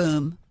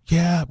boom.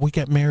 Yeah, we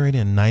got married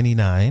in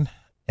 99,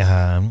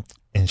 and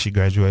she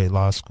graduated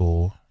law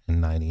school in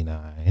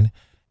 99,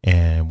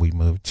 and we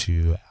moved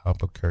to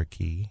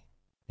Albuquerque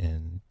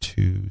in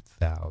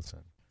 2000.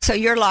 So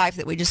your life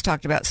that we just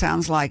talked about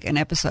sounds like an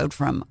episode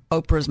from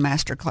Oprah's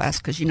Masterclass,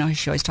 because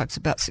she always talks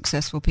about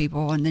successful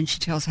people, and then she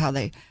tells how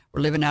they were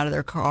living out of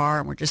their car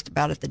and were just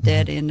about at the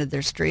dead end of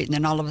their street, and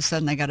then all of a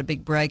sudden they got a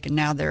big break, and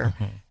now they're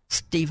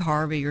Steve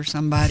Harvey or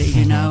somebody,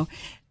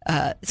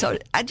 So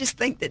I just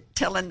think that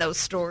telling those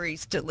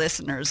stories to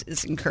listeners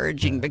is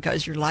encouraging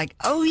because you're like,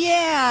 oh,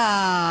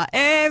 yeah,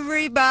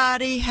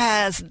 everybody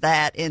has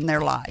that in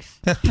their life.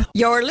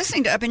 You're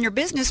listening to Up in Your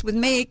Business with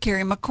me,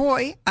 Carrie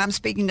McCoy. I'm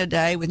speaking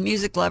today with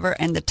music lover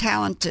and the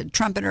talented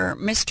trumpeter,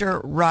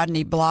 Mr.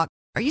 Rodney Block.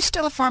 Are you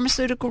still a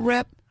pharmaceutical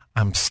rep?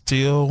 I'm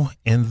still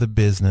in the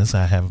business.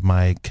 I have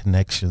my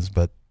connections,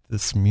 but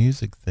this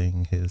music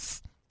thing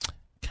is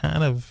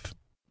kind of...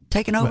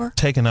 Taken over?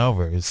 Taken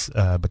over is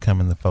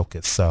becoming the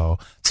focus. So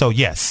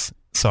yes.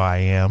 So I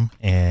am,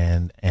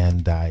 and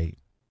I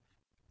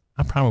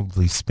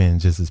probably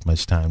spend just as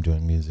much time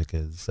doing music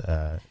as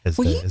the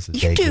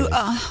day you do gig.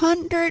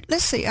 100.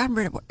 Let's see. I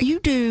read it. You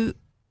do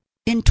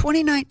in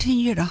 2019.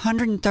 You had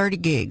 130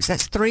 gigs.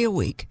 That's 3 a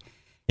week.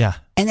 Yeah.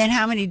 And then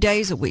how many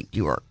days a week do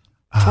you work?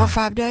 4 or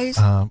 5 days?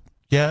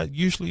 Yeah,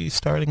 usually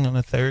starting on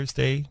a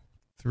Thursday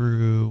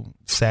through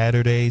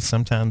Saturday.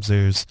 Sometimes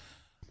there's.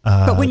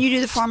 But when you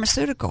do the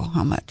pharmaceutical,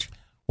 how much?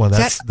 Well,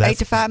 that's 8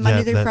 to 5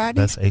 Monday through Friday?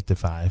 That's 8 to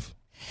 5.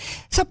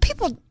 So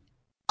people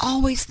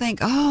always think,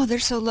 oh, they're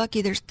so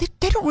lucky.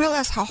 They don't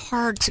realize how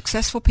hard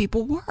successful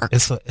people work.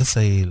 It's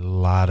a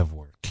lot of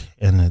work,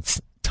 and it's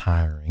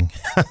tiring.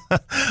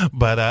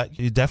 But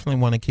you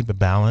definitely want to keep a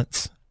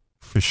balance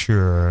for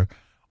sure,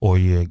 or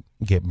you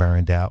get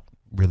burned out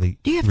really.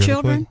 Do you have really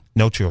children? Quick.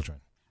 No children.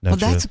 Well,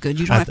 that's good.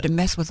 You don't have to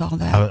mess with all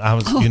that. I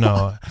was,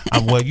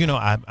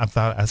 I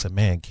thought, I said,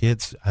 man,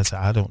 kids, I said,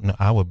 I don't know.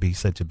 I would be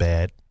such a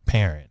bad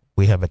parent.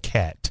 We have a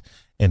cat,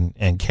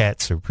 and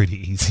cats are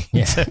pretty easy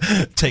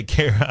to take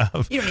care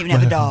of. You don't even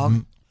have a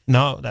dog.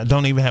 No, I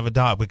don't even have a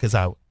dog because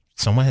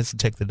someone has to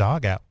take the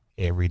dog out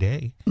every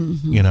day,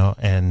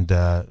 and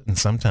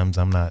sometimes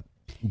I'm not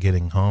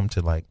getting home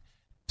to like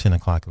 10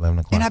 o'clock, 11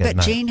 o'clock And I bet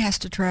night. Jean has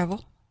to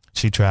travel.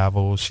 She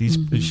travels. She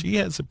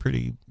has a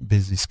pretty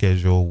busy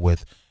schedule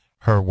with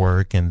her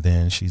work, and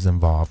then she's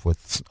involved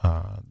with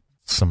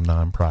some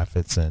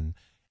nonprofits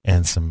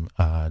and some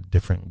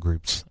different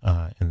groups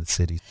in the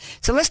city.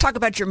 So let's talk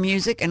about your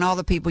music and all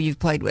the people you've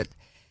played with.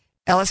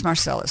 Ellis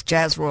Marsalis,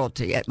 jazz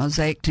royalty at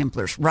Mosaic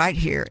Templars, right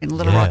here in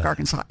Little Rock,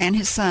 Arkansas, and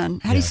his son.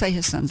 How do you say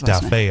his son's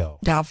last name?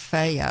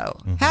 Dalfeo.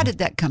 Mm-hmm. How did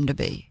that come to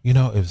be? It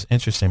was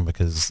interesting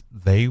because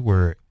they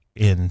were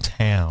in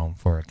town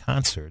for a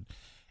concert,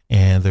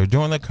 and they're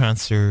doing the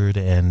concert,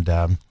 and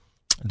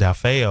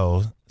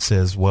Dalfeo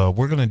says, well,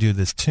 we're going to do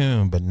this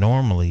tune, but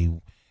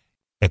normally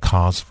it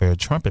calls for a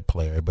trumpet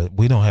player, but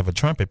we don't have a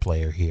trumpet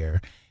player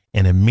here.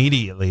 And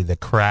immediately the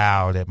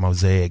crowd at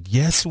Mosaic,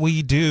 yes,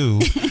 we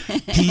do.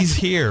 He's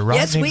here. Rodney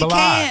yes, we Block.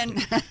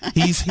 can.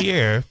 He's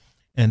here.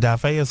 And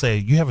Dalfeo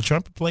said, you have a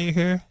trumpet player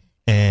here?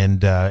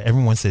 And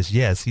everyone says,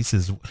 yes. He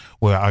says,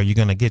 well, are you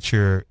going to get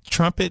your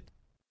trumpet?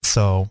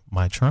 So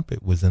my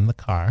trumpet was in the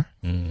car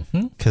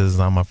because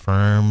I'm a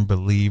firm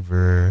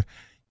believer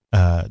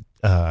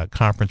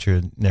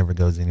carpenter never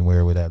goes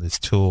anywhere without his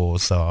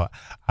tools. So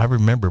I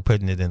remember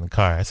putting it in the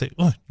car. I said,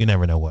 oh, you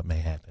never know what may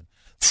happen.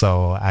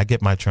 So I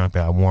get my trumpet,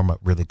 I warm up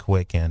really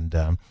quick, and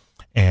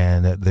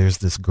there's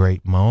this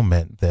great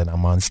moment that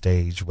I'm on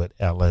stage with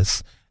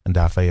Ellis and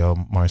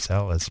Dalfeo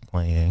Marsalis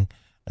playing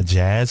a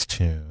jazz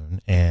tune,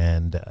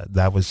 and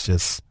that was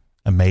just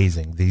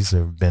amazing. These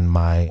have been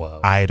my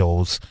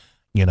idols.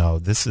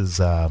 This is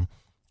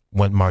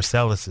what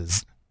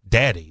Marsalis'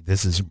 daddy.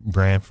 This is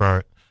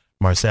Branford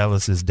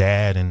Marsalis'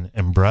 dad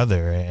and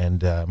brother,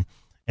 and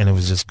it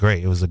was just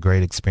great. It was a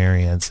great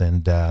experience,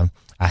 and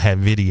I have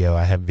video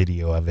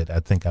of it. I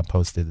think I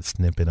posted a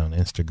snippet on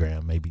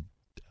Instagram maybe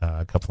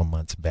a couple of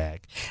months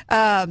back.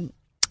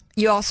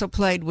 You also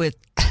played with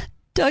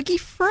Dougie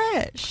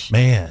Fresh.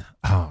 Man,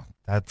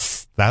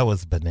 that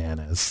was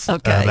bananas.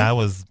 Okay. That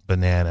was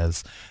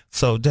bananas.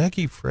 So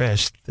Dougie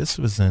Fresh, this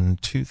was in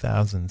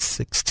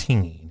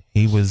 2016.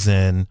 He was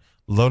in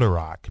Little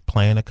Rock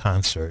playing a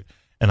concert,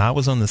 and I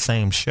was on the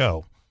same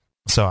show.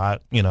 So I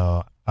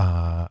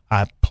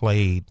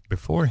played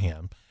before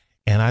him,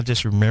 and I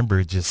just remember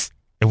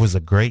it was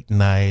a great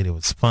night. It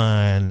was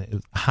fun. It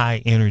was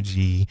high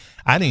energy.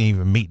 I didn't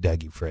even meet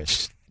Dougie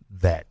Fresh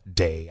that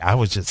day. I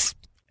just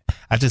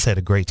had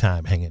a great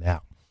time hanging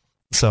out.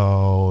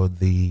 So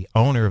the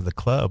owner of the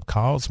club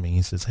calls me.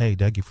 He says, hey,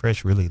 Dougie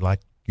Fresh really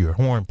liked your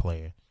horn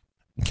player.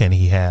 Can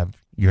he have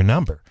your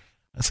number?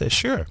 I said,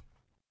 sure.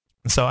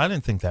 So I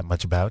didn't think that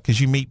much about it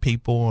because you meet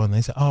people and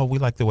they say, oh, we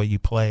like the way you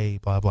play,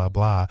 blah, blah,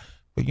 blah.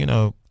 But,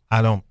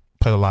 I don't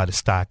put a lot of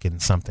stock in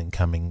something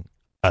coming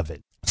of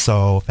it.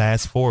 So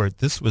fast forward,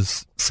 this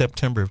was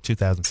September of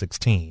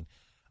 2016.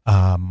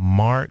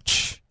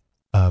 March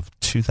of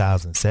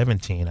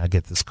 2017, I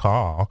get this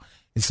call.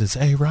 He says,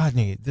 hey,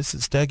 Rodney, this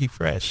is Dougie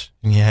Fresh.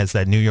 And he has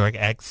that New York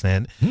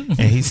accent. And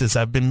he says,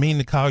 I've been meaning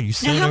to call you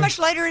sooner. Now, how much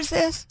later is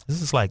this?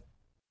 This is like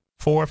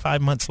 4 or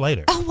 5 months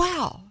later. Oh,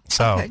 wow.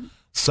 So, okay.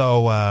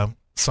 so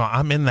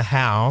I'm in the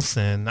house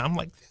and I'm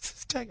like, this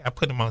is I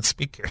put him on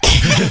speaker.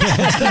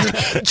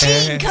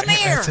 Gene, come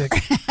here.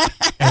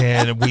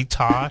 And we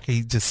talk.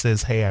 He just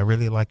says, hey, I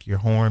really like your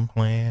horn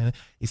playing.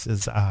 He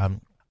says, I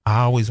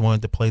always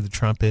wanted to play the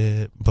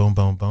trumpet. Boom,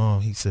 boom,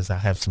 boom. He says, I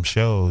have some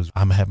shows.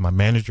 I'm going to have my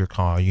manager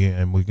call you,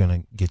 and we're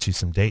going to get you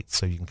some dates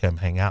so you can come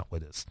hang out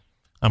with us.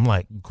 I'm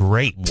like,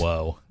 great.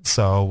 Whoa.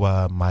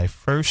 So my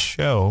first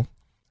show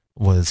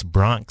was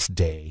Bronx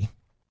Day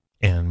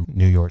in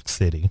New York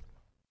City.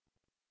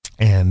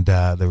 And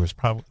there's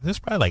probably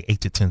like 8,000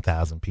 to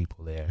 10,000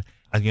 people there.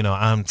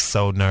 I'm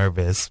so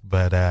nervous,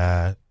 but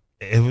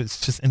it was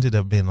just ended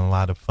up being a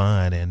lot of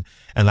fun. And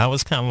that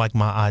was kind of like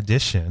my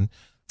audition.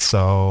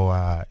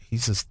 So he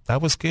says, that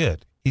was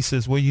good. He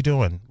says, what are you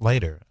doing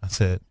later? I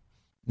said,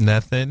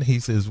 nothing. He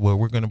says, well,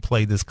 we're going to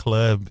play this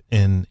club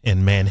in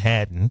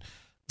Manhattan.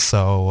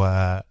 So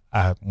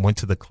I went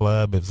to the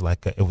club. It was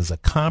like a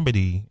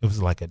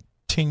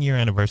 10-year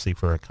anniversary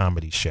for a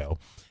comedy show.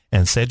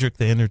 And Cedric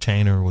the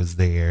Entertainer was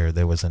there.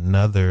 There was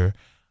another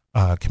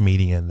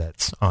comedian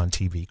that's on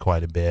TV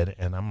quite a bit.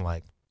 And I'm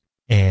like,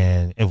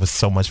 and it was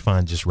so much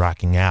fun just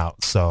rocking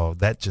out. So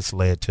that just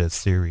led to a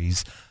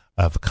series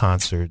of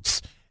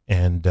concerts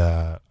and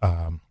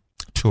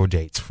tour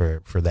dates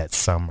for that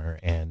summer.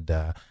 And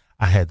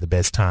I had the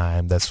best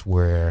time. That's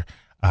where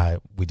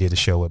we did a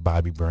show with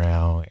Bobby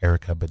Brown,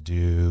 Erykah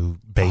Badu,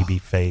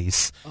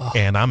 Babyface,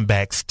 and I'm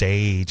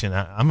backstage, and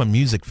I'm a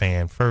music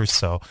fan first,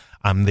 so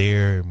I'm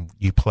there.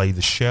 You play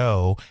the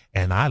show,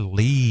 and I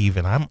leave,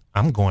 and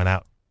I'm going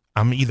out.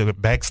 I'm either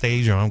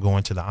backstage or I'm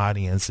going to the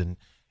audience, and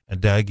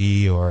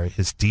Dougie or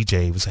his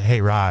DJ was,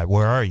 hey Rod,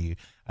 where are you?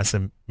 I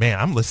said, man,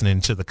 I'm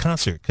listening to the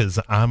concert because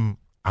I'm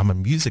a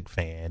music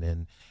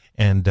fan,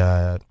 and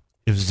it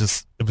was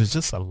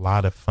just a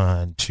lot of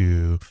fun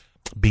to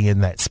be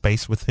in that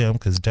space with him,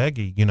 because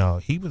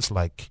Dougie, he was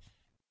like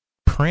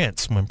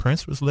Prince. When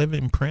Prince was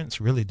living,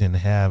 Prince really didn't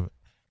have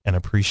an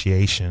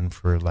appreciation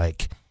for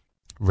like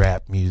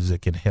rap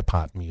music and hip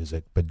hop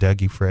music, but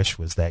Dougie Fresh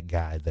was that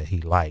guy that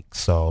he liked.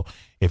 So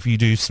if you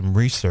do some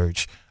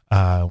research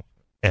at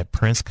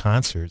Prince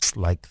concerts,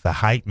 like the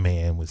hype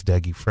man was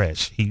Dougie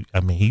Fresh. He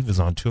was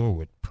on tour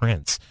with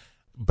Prince,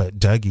 but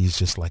Dougie's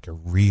just like a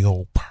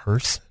real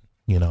person.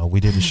 We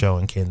did a show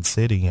in Kansas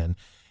City,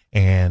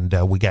 and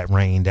we got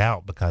rained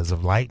out because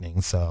of lightning.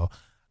 So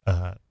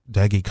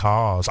Dougie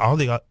calls. All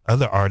the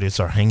other artists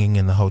are hanging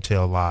in the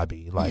hotel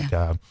lobby, like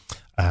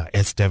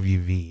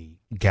SWV,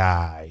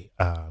 Guy,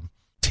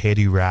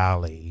 Teddy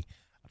Riley,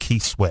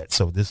 Keith Sweat.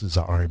 So this is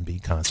an R&B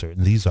concert,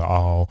 and these are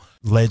all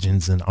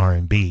legends in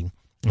R&B,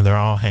 and they're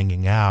all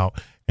hanging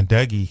out. And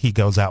Dougie, he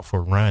goes out for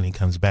a run. He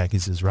comes back. He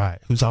says, right,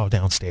 who's all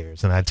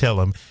downstairs? And I tell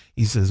him,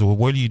 he says, well,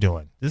 what are you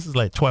doing? This is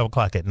like 12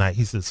 o'clock at night.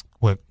 He says,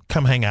 well,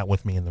 come hang out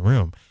with me in the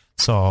room.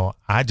 So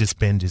I just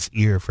bend his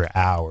ear for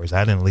hours.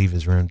 I didn't leave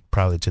his room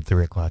probably till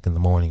 3 o'clock in the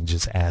morning,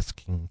 just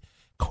asking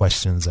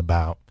questions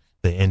about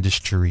the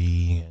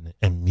industry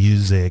and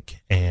music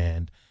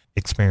and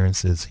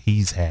experiences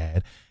he's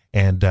had.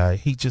 And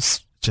he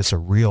just a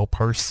real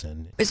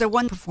person. Is there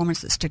one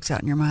performance that sticks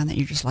out in your mind that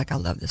you're just like, I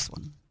love this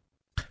one?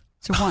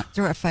 Is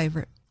there a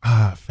favorite?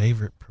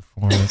 Favorite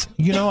performance.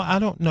 I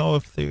don't know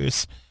if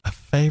there's a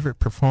favorite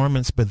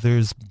performance, but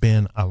there's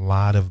been a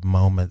lot of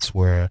moments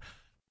where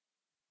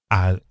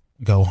I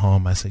go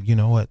home, I said, you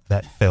know what,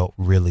 that felt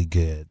really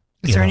good.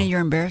 Is there any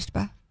you're embarrassed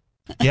by?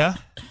 Yeah.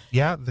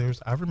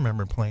 I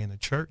remember playing a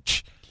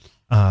church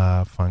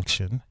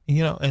function,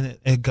 and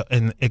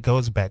it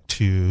goes back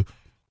to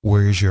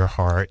where's your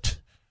heart,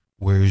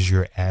 where's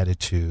your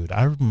attitude.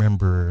 I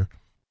remember,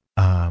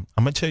 I'm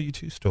gonna tell you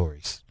two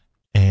stories,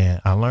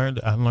 and I learned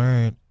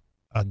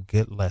a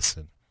good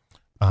lesson.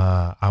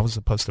 I was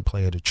supposed to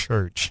play at a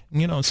church.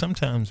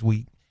 Sometimes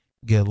we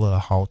get a little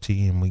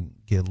haughty and we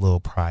get a little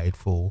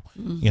prideful.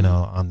 Mm-hmm.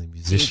 I'm the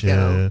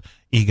musician.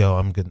 Ego.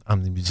 I'm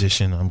the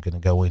musician. I'm gonna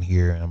go in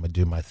here and I'm gonna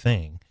do my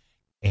thing,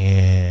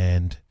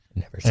 and it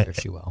never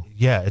serves you well.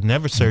 Yeah, it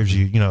never serves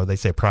you. They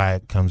say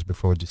pride comes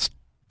before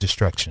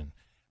destruction.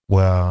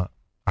 Well,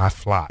 I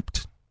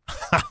flopped.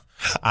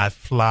 I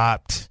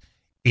flopped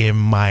in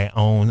my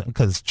own,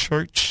 because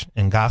church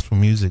and gospel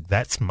music,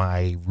 that's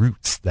my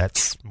roots.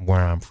 That's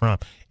where I'm from.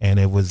 And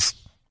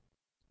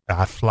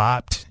I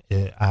flopped.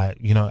 I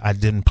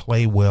didn't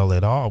play well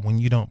at all. When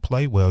you don't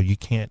play well, you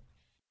can't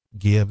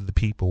give the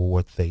people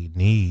what they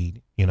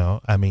need.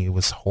 It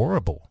was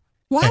horrible.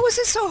 Why was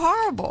it so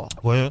horrible?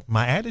 Well,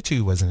 my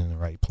attitude wasn't in the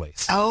right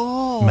place.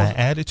 Oh. My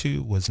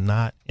attitude was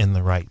not in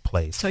the right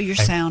place. So your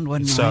sound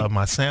wasn't right. So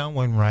my sound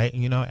wasn't right.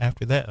 And,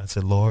 after that, I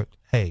said, Lord,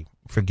 hey,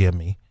 forgive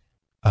me.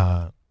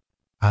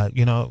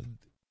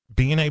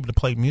 Being able to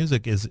play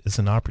music is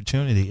an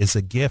opportunity. It's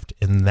a gift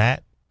in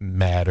that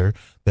matter,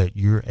 that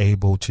you're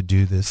able to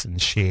do this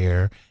and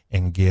share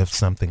and give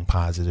something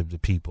positive to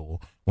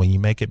people. When you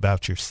make it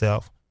about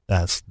yourself,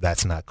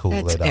 that's not cool at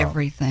all. That's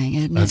everything,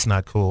 isn't it? That's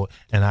not cool.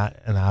 And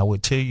I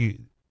would tell you,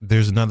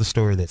 there's another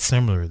story that's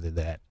similar to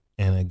that.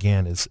 And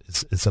again,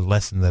 it's a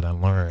lesson that I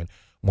learned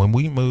when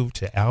we moved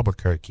to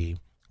Albuquerque,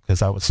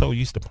 because I was so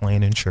used to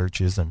playing in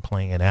churches and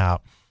playing it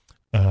out.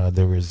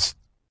 There was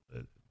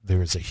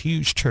there is a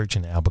huge church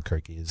in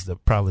Albuquerque. It's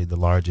probably the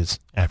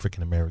largest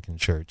African American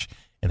church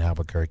in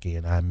Albuquerque,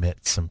 and I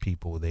met some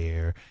people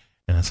there.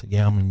 And I said,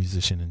 yeah, I'm a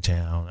musician in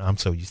town. I'm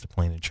so used to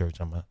playing in church.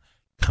 I'm going to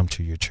come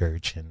to your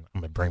church, and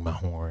I'm going to bring my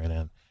horn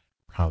and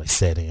probably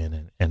set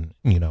in and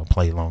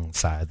play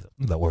alongside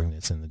the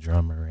organist and the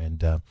drummer. And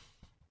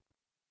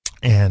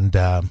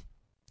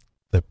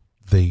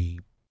the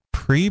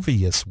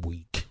previous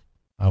week,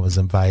 I was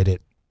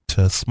invited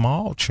to a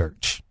small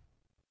church.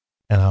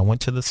 And I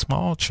went to the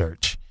small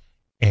church,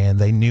 and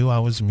they knew I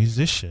was a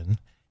musician.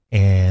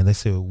 And they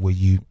said, will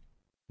you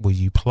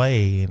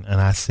play?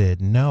 And I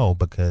said no,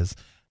 because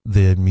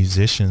the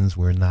musicians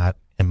were not,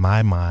 in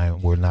my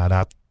mind, were not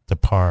up to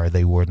par.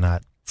 They were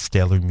not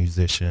stellar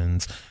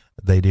musicians.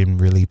 They didn't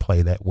really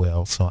play that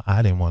well, so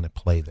I didn't want to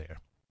play there.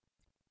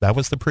 That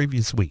was the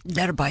previous week.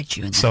 That'll bite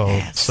you in the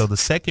ass. So the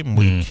second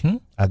week,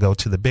 I go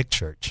to the big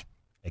church,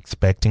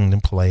 expecting to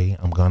play.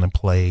 I'm going to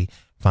play,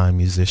 find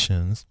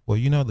musicians. Well,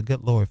 the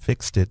good Lord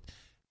fixed it.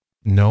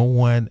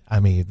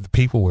 The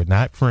people were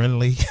not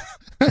friendly.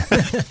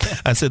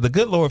 I said, the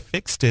good Lord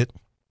fixed it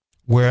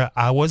where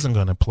I wasn't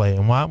going to play.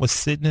 And while I was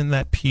sitting in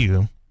that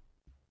pew,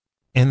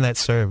 in that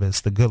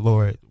service, the good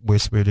Lord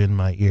whispered in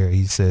my ear.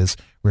 He says,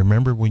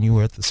 remember when you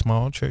were at the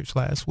small church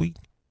last week?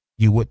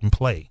 You wouldn't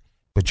play,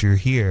 but you're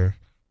here,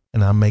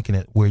 and I'm making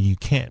it where you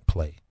can't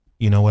play.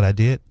 You know what I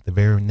did? The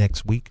very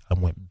next week, I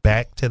went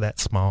back to that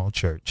small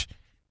church,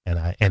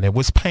 and it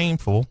was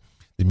painful.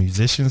 The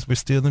musicians were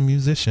still the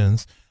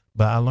musicians,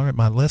 but I learned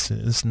my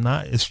lesson.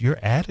 It's your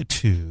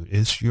attitude.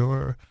 It's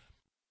your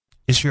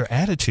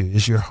attitude.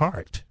 It's your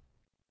heart.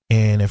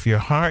 And if your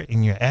heart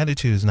and your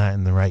attitude is not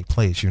in the right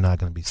place, you're not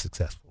going to be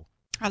successful.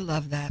 I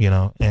love that.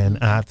 And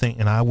I think,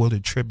 and I would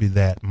attribute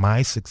that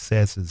my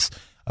success is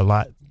a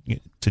lot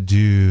to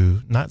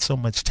do, not so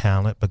much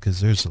talent, because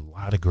there's a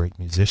lot of great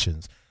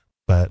musicians,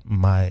 but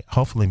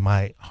hopefully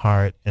my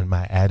heart and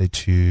my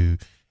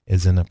attitude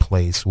is in a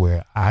place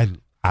where I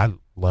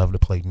love to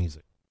play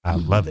music. I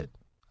love it.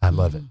 I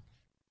love it.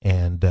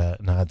 And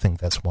I think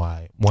that's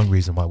one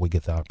reason why we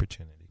get the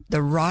opportunity.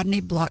 The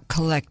Rodney Block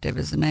Collective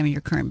is the name of your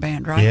current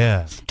band, right?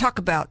 Yeah. Talk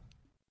about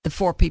the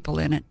 4 people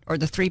in it, or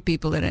the 3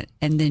 people in it,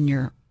 and then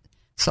your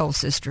soul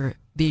sister,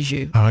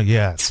 Bijou. Oh,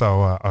 yeah.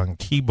 So on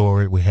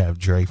keyboard, we have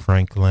Dre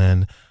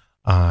Franklin.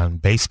 On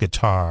bass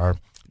guitar,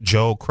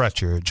 Joe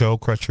Crutcher. Joe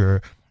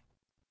Crutcher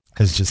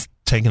has just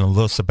taken a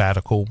little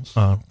sabbatical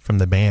from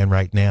the band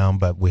right now,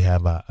 but we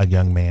have a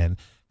young man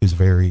who's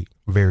very,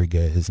 very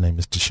good. His name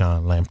is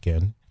Deshaun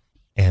Lampkin.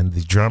 And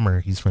the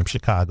drummer, he's from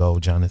Chicago,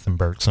 Jonathan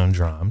Burks on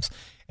drums.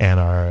 And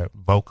our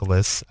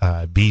vocalist,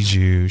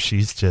 Bijou,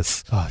 she's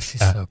just... Oh, she's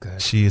so good.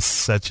 She is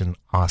such an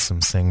awesome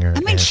singer.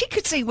 I mean, she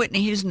could sing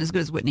Whitney Houston as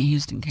good as Whitney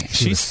Houston can.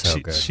 She's so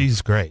good.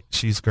 She's great.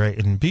 She's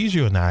great. And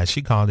Bijou and I,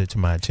 she called it to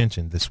my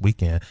attention this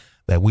weekend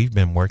that we've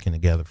been working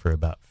together for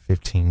about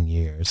 15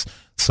 years.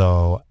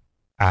 So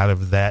out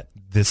of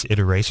this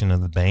iteration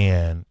of the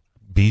band,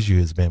 Bijou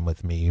has been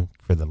with me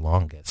for the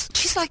longest.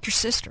 She's like your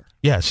sister.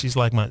 Yeah, she's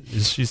like my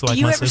sister. Do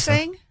you ever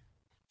sing?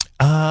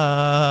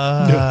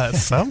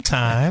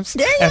 Sometimes.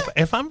 Yeah.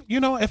 If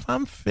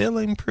I'm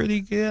feeling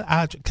pretty good,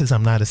 because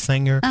I'm not a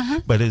singer,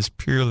 but it's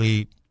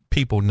purely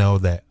people know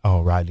that,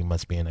 oh, Rodney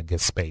must be in a good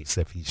space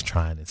if he's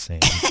trying to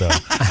sing. So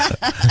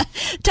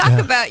talk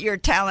about your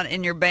talent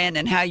in your band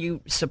and how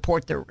you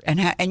support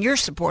and your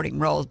supporting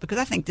roles, because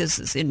I think this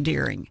is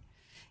endearing.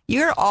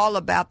 You're all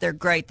about they're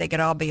great. They could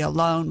all be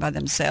alone by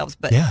themselves,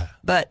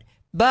 but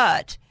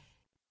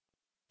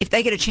if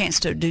they get a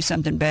chance to do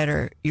something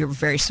better, you're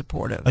very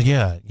supportive.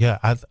 Yeah.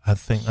 I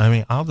think,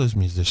 all those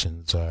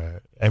musicians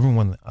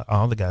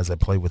all the guys that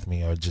play with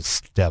me are just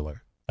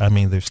stellar.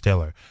 They're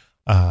stellar.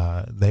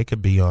 They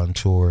could be on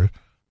tour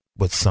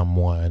with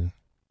someone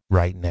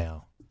right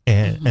now.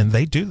 And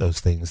they do those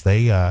things.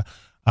 They,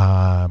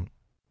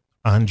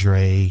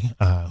 Andre,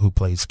 who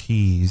plays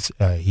keys,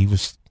 he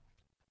was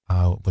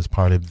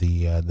part of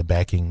the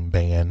backing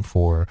band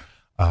for,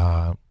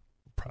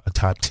 a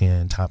top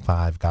 10, top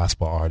 5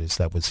 gospel artist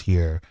that was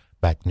here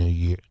back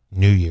New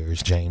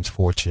Year's, James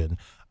Fortune.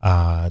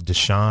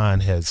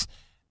 Deshaun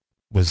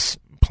was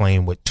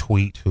playing with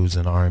Tweet, who's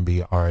an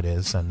R&B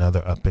artist,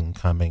 another up and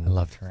coming. I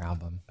loved her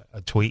album.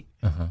 Tweet.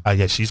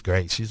 Yeah, she's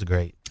great. She's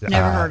great.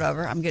 Never heard of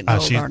her. I'm getting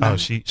old.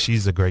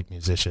 She's a great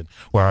musician.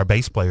 Well, our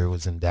bass player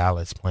was in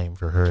Dallas playing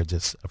for her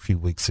just a few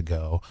weeks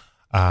ago.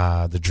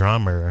 The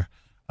drummer,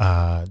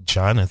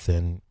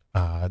 Jonathan,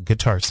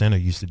 Guitar Center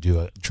used to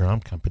do a drum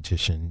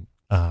competition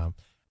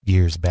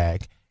years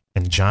back,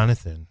 and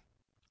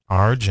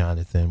our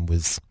Jonathan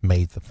was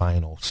made the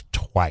finals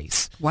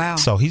twice. Wow.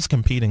 So he's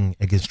competing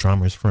against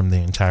drummers from the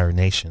entire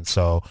nation.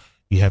 So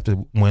you have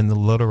to win the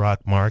Little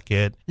Rock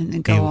market and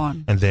then go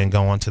on. And then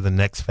go on to the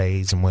next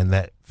phase and win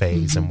that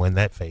phase and win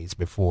that phase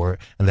before,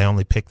 and they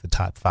only pick the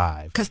top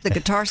 5. Because the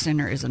Guitar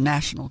Center is a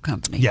national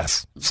company.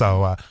 Yes.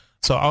 So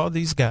all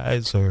these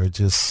guys are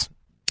just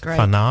great.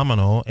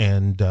 Phenomenal,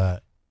 and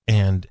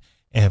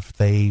if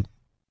they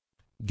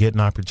get an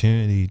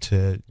opportunity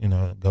to,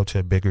 go to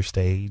a bigger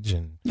stage.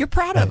 And you're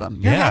proud of them.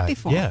 You're happy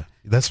for them. Yeah,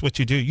 that's what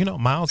you do.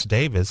 Miles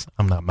Davis,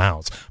 I'm not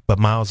Miles, but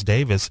Miles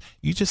Davis,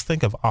 you just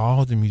think of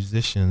all the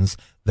musicians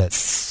that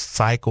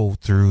cycle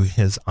through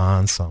his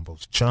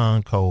ensembles.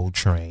 John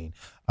Coltrane,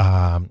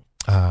 Herbie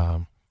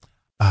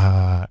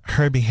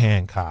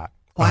Hancock.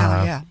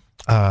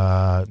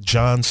 Wow,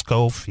 John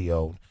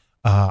Schofield.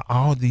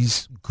 All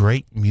these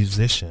great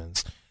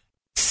musicians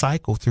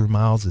cycle through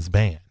Miles's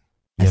band.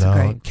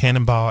 Great.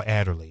 Cannonball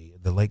Adderley,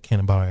 the late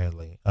Cannonball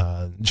Adderley,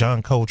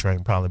 John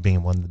Coltrane probably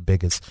being one of the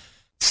biggest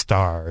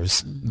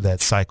stars that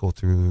cycle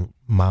through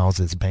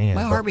Miles's band.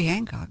 Well, Herbie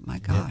Hancock, my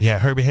gosh. Yeah,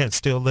 Herbie Hancock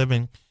still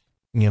living.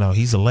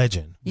 He's a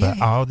legend. Yeah.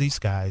 But all these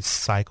guys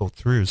cycle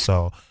through.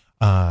 So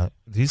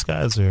these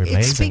guys are amazing.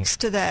 It speaks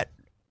to that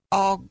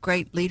all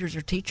great leaders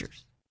are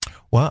teachers.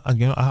 Well,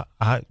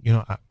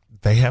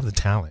 they have the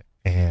talent,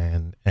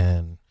 and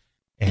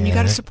you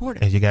got to support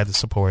it. And you got to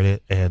support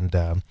it. And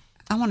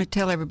I want to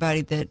tell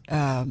everybody that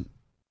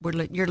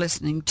you're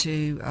listening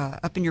to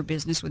Up in Your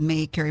Business with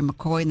me, Carrie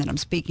McCoy, and that I'm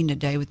speaking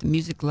today with the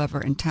music lover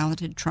and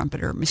talented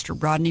trumpeter,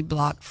 Mr. Rodney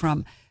Block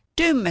from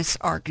Dumas,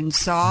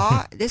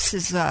 Arkansas. This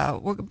is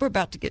we're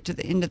about to get to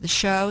the end of the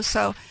show,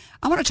 so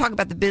I want to talk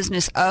about the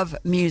business of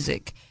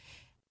music.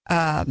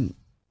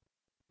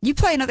 You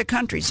play in other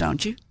countries,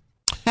 don't you?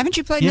 Haven't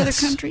you played in other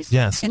countries?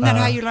 Yes. Isn't that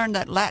how you learned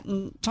that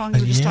Latin song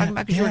you were just talking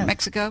about because you were in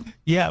Mexico?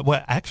 Yeah,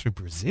 well, actually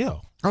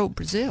Brazil. Oh,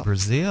 Brazil.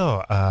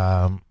 Brazil,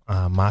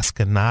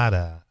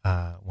 Mascanada,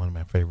 one of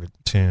my favorite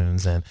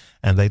tunes, and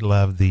they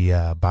love the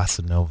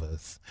bossa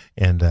novas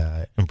in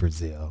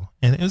Brazil.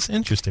 And it was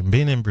interesting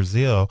being in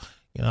Brazil.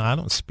 I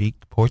don't speak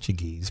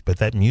Portuguese, but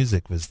that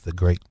music was the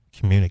great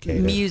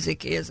communicator.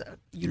 Music is a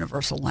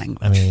universal language.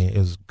 I mean, it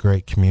was a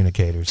great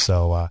communicator.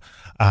 So,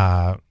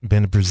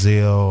 been to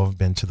Brazil,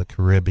 been to the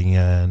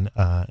Caribbean,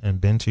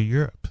 and been to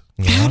Europe.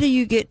 How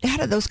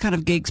do those kind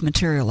of gigs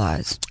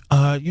materialize?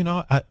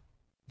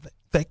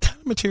 They kind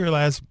of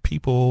materialize.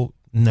 People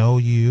know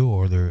you,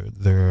 or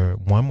their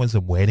one was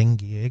a wedding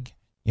gig,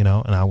 and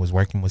I was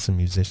working with some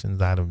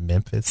musicians out of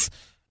Memphis,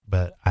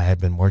 but I had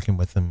been working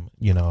with them,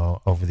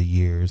 over the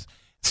years.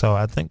 So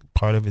I think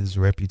part of his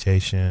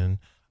reputation.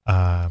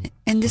 And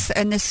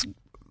this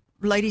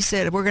lady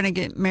said, we're going to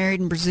get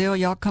married in Brazil.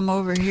 Y'all come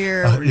over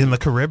here. In the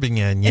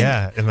Caribbean,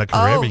 in the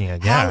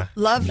Caribbean, how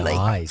lovely.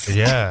 Nice.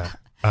 Yeah,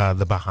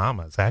 the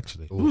Bahamas,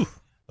 actually. Ooh.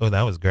 Oh,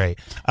 that was great.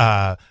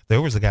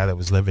 There was a guy that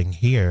was living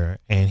here,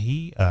 and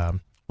he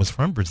was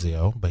from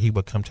Brazil, but he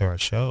would come to our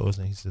shows,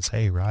 and he says,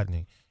 "Hey,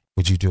 Rodney,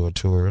 would you do a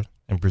tour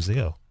in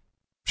Brazil?"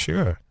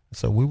 Sure.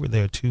 So we were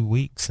there 2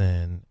 weeks,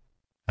 and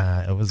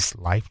it was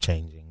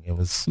life-changing.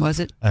 Was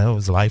it? It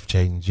was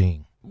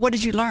life-changing. What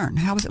did you learn?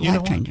 How was it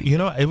life-changing?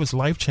 It was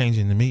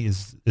life-changing to me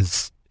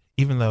is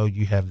even though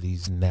you have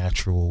these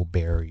natural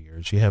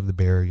barriers, you have the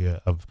barrier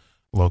of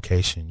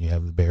location, you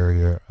have the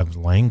barrier of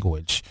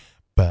language,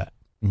 but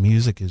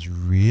music is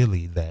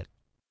really that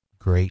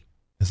great,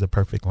 is a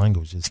perfect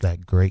language. It's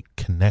that great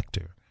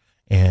connector.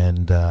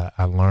 And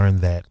I learned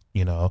that,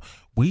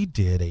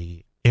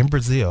 in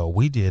Brazil,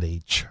 we did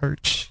a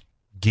church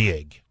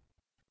gig.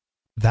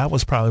 That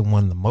was probably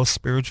one of the most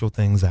spiritual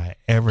things I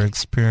ever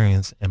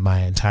experienced in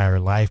my entire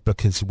life,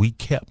 because we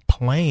kept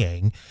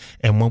playing,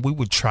 and when we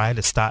would try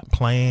to stop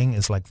playing,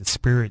 it's like the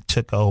Spirit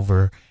took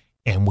over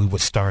and we would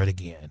start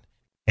again,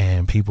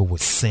 and people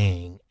would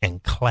sing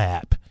and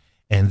clap,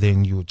 and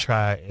then you would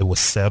try, it would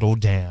settle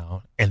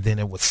down, and then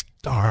it would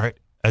start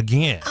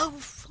again. Oh,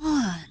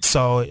 fun.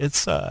 So it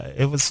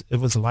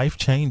was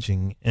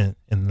life-changing in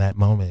that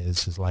moment.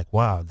 It's just like,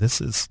 wow,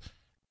 this is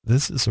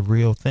a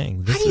real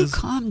thing. How do you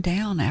calm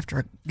down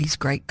after these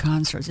great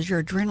concerts? Is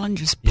your adrenaline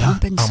just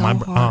pumping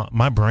hard?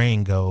 My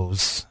brain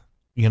goes,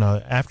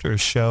 after a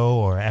show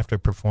or after a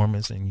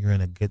performance and you're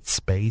in a good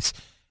space,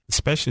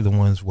 especially the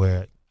ones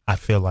where I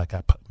feel like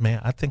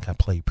I think I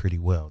played pretty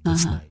well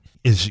this night.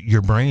 Is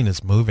your brain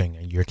is moving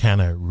and you're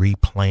kind of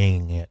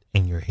replaying it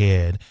in your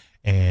head,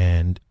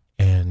 and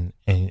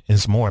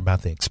it's more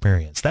about the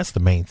experience. That's the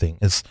main thing.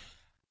 Is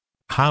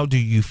how do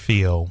you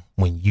feel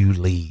when you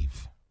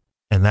leave?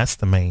 And that's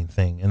the main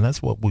thing. And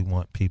that's what we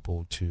want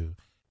people to.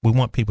 We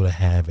want people to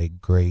have a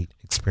great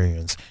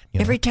experience.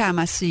 Every time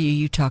I see you,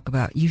 you talk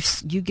about, you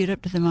get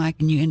up to the mic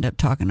and you end up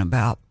talking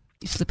about,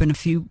 you slip in a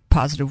few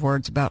positive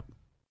words about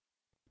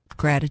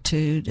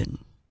gratitude and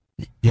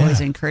always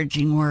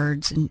encouraging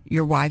words. And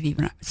your wife,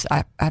 even,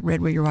 I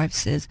read where your wife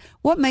says,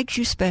 what makes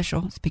you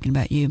special, speaking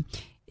about you,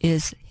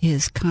 is he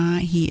is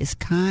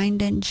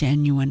kind and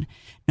genuine.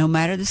 No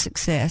matter the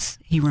success,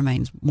 he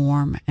remains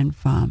warm and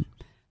fun.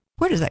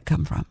 Where does that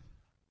come from?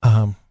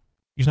 I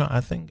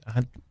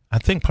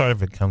think part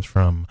of it comes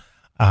from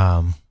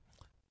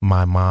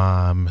my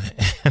mom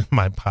and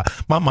my pop.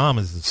 My mom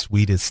is the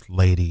sweetest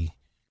lady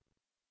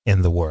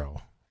in the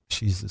world.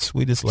 She's the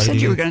sweetest lady. You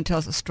said you were going to tell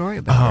us a story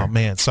about her. Oh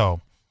man,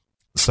 so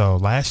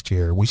last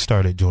year we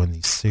started doing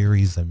these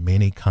series of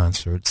mini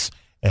concerts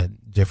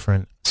at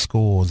different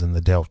schools in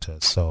the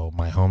Delta. So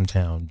my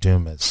hometown,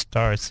 Dumas,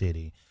 Star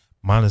City,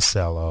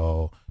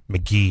 Monticello,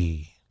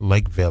 McGee,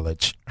 Lake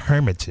Village,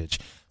 Hermitage.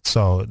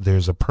 So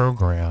there's a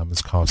program,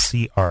 it's called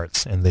Sea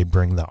Arts, and they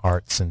bring the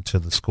arts into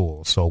the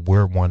school. So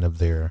we're one of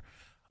their,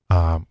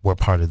 we're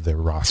part of their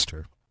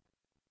roster.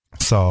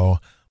 So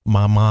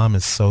my mom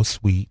is so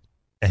sweet,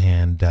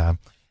 and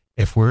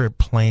if we're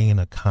playing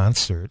a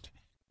concert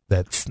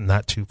that's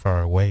not too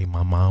far away,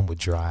 my mom would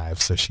drive.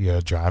 So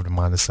she'll drive to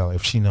Monticello.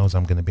 If she knows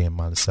I'm going to be in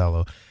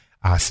Monticello,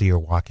 I see her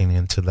walking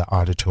into the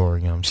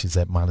auditorium. She's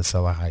at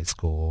Monticello High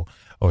School,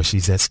 or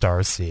she's at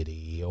Star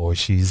City, or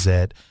she's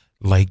at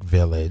Lake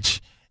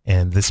Village.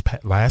 And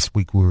last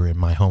week we were in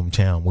my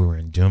hometown. We were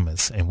in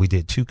Dumas, and we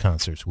did 2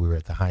 concerts. We were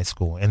at the high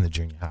school and the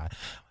junior high.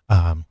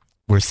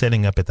 We're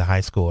setting up at the high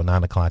school at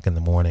 9 o'clock in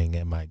the morning,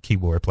 and my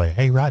keyboard player,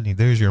 hey, Rodney,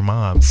 there's your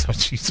mom. So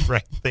she's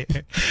right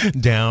there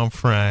down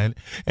front.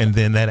 And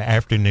then that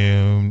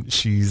afternoon,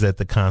 she's at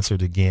the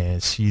concert again.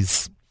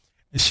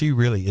 She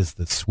really is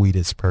the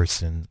sweetest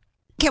person.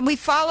 Can we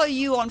follow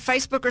you on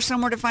Facebook or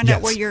somewhere to find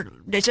out where you're?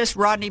 It's just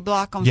Rodney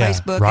Block on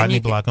Facebook. Rodney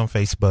Block on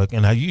Facebook.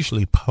 And I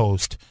usually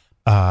post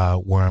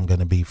where I'm going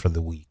to be for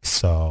the week.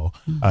 So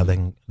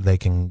they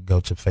can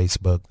go to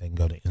Facebook. They can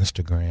go to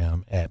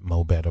Instagram at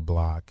Mo Better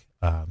Block.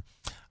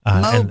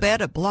 Mo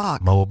Better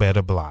Block. Mo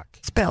Better Block.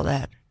 Spell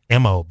that.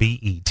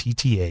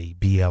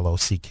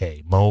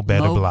 MoBettaBlock. Mo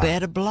Better Block. Mo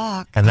Better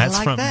Block. And that's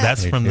like from that.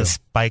 that's from the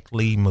Spike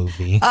Lee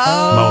movie,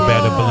 Oh. Mo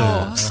Better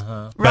Blues.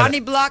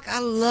 Rodney Block, I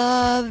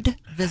loved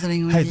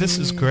visiting with you. Hey, this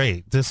is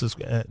great. This is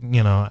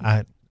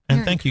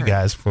thank you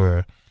guys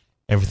for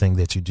everything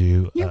that you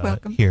do You're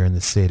welcome. here in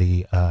the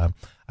city. I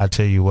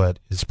tell you what,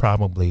 it's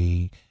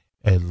probably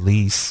at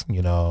least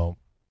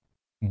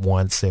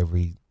once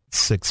every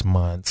 6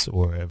 months,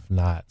 or if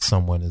not,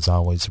 someone is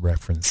always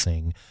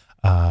referencing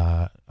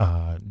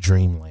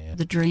Dreamland.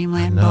 The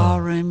Dreamland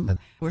Ballroom.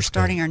 We're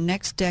starting our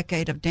next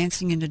decade of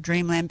dancing into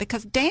Dreamland,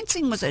 because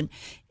dancing was an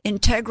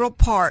integral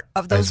part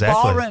of those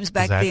ballrooms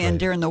back then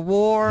during the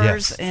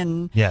wars.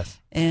 Yes.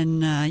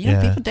 And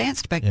people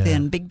danced back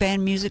then. Big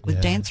band music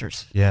with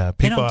dancers. Yeah.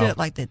 They don't do it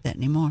like that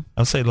anymore.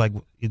 I would say like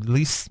at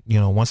least,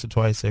 once or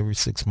twice every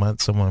 6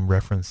 months, someone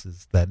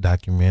references that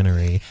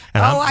documentary.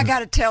 And I got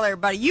to tell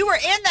everybody, you were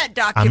in that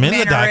documentary. I'm in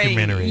the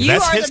documentary. You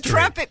That's are history. the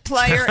trumpet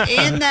player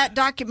in that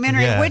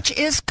documentary, which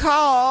is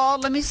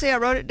called, let me see, I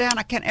wrote it down.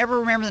 I can't ever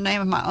remember the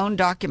name of my own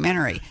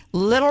documentary.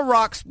 Little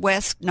Rock's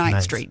West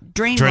Ninth Street.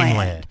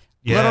 Dreamland.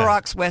 Yeah. Little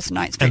Rock's West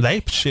Ninth Street. And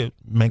they should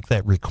make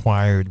that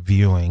required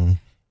viewing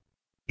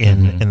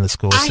in the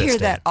school system. I hear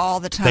that all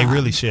the time. They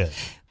really should.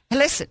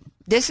 Listen,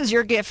 this is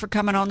your gift for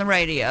coming on the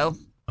radio.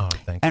 Oh,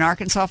 thank An you.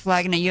 Arkansas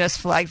flag and a U.S.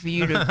 flag for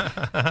you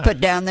to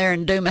put down there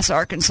in Dumas,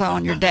 Arkansas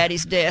on your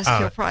daddy's desk.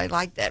 He'll probably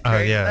like that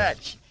very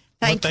much.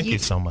 Thank you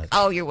so much.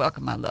 Oh, you're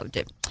welcome. I loved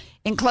it.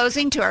 In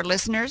closing, to our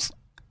listeners,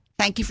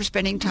 thank you for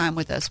spending time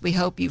with us. We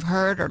hope you've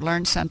heard or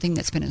learned something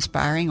that's been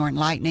inspiring or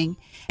enlightening,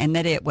 and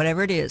that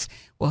whatever it is,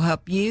 will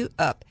help you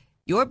up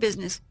your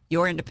business,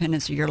 your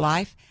independence, or your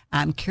life.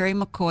 I'm Carrie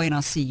McCoy, and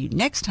I'll see you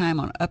next time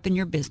on Up in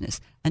Your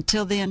Business.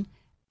 Until then,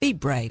 be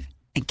brave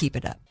and keep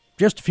it up.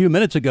 Just a few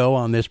minutes ago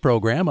on this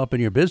program, Up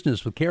in Your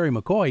Business with Carrie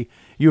McCoy,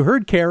 you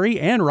heard Carrie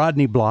and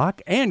Rodney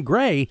Block and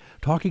Gray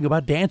talking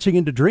about dancing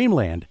into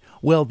Dreamland.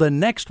 Well, the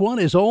next one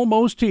is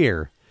almost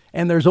here,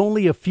 and there's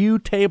only a few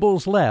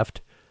tables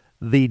left.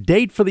 The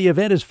date for the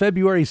event is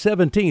February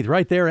 17th,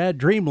 right there at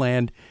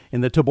Dreamland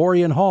in the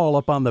Taborian Hall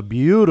up on the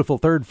beautiful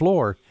 3rd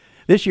floor.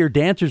 This year,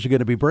 dancers are going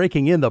to be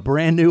breaking in the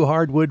brand new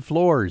hardwood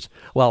floors,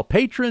 while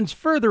patrons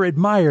further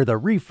admire the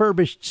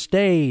refurbished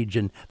stage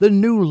and the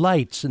new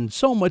lights and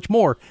so much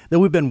more that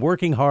we've been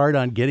working hard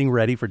on getting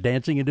ready for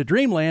Dancing into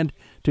Dreamland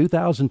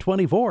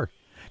 2024.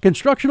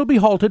 Construction will be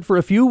halted for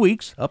a few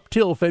weeks up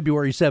till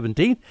February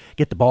 17th.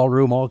 Get the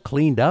ballroom all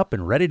cleaned up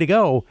and ready to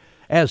go.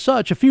 As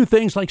such, a few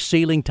things like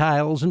ceiling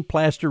tiles and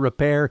plaster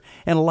repair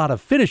and a lot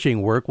of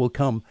finishing work will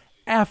come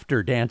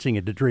after Dancing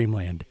into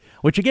Dreamland,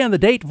 which again, the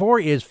date for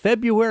is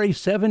February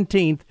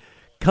 17th.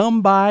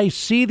 Come by,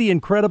 see the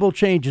incredible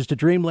changes to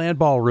Dreamland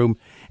Ballroom,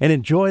 and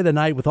enjoy the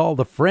night with all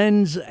the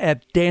friends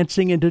at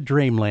Dancing into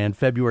Dreamland,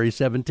 February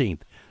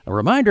 17th. A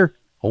reminder,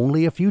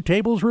 only a few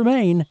tables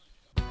remain.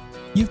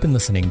 You've been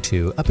listening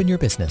to Up in Your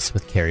Business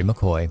with Carrie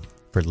McCoy.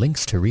 For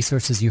links to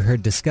resources you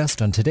heard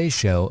discussed on today's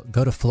show,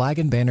 go to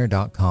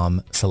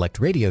flagandbanner.com, select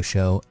Radio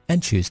Show,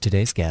 and choose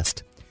today's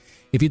guest.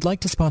 If you'd like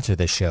to sponsor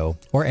this show,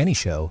 or any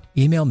show,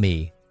 email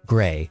me,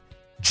 Gray,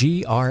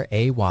 Gray,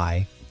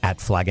 at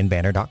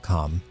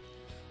flagandbanner.com.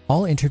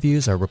 All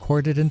interviews are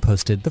recorded and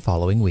posted the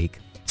following week.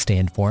 Stay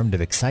informed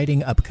of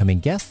exciting upcoming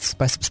guests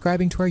by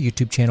subscribing to our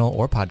YouTube channel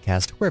or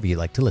podcast wherever you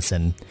like to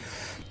listen.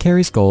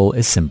 Carrie's goal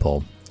is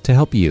simple, to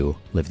help you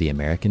live the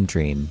American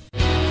dream.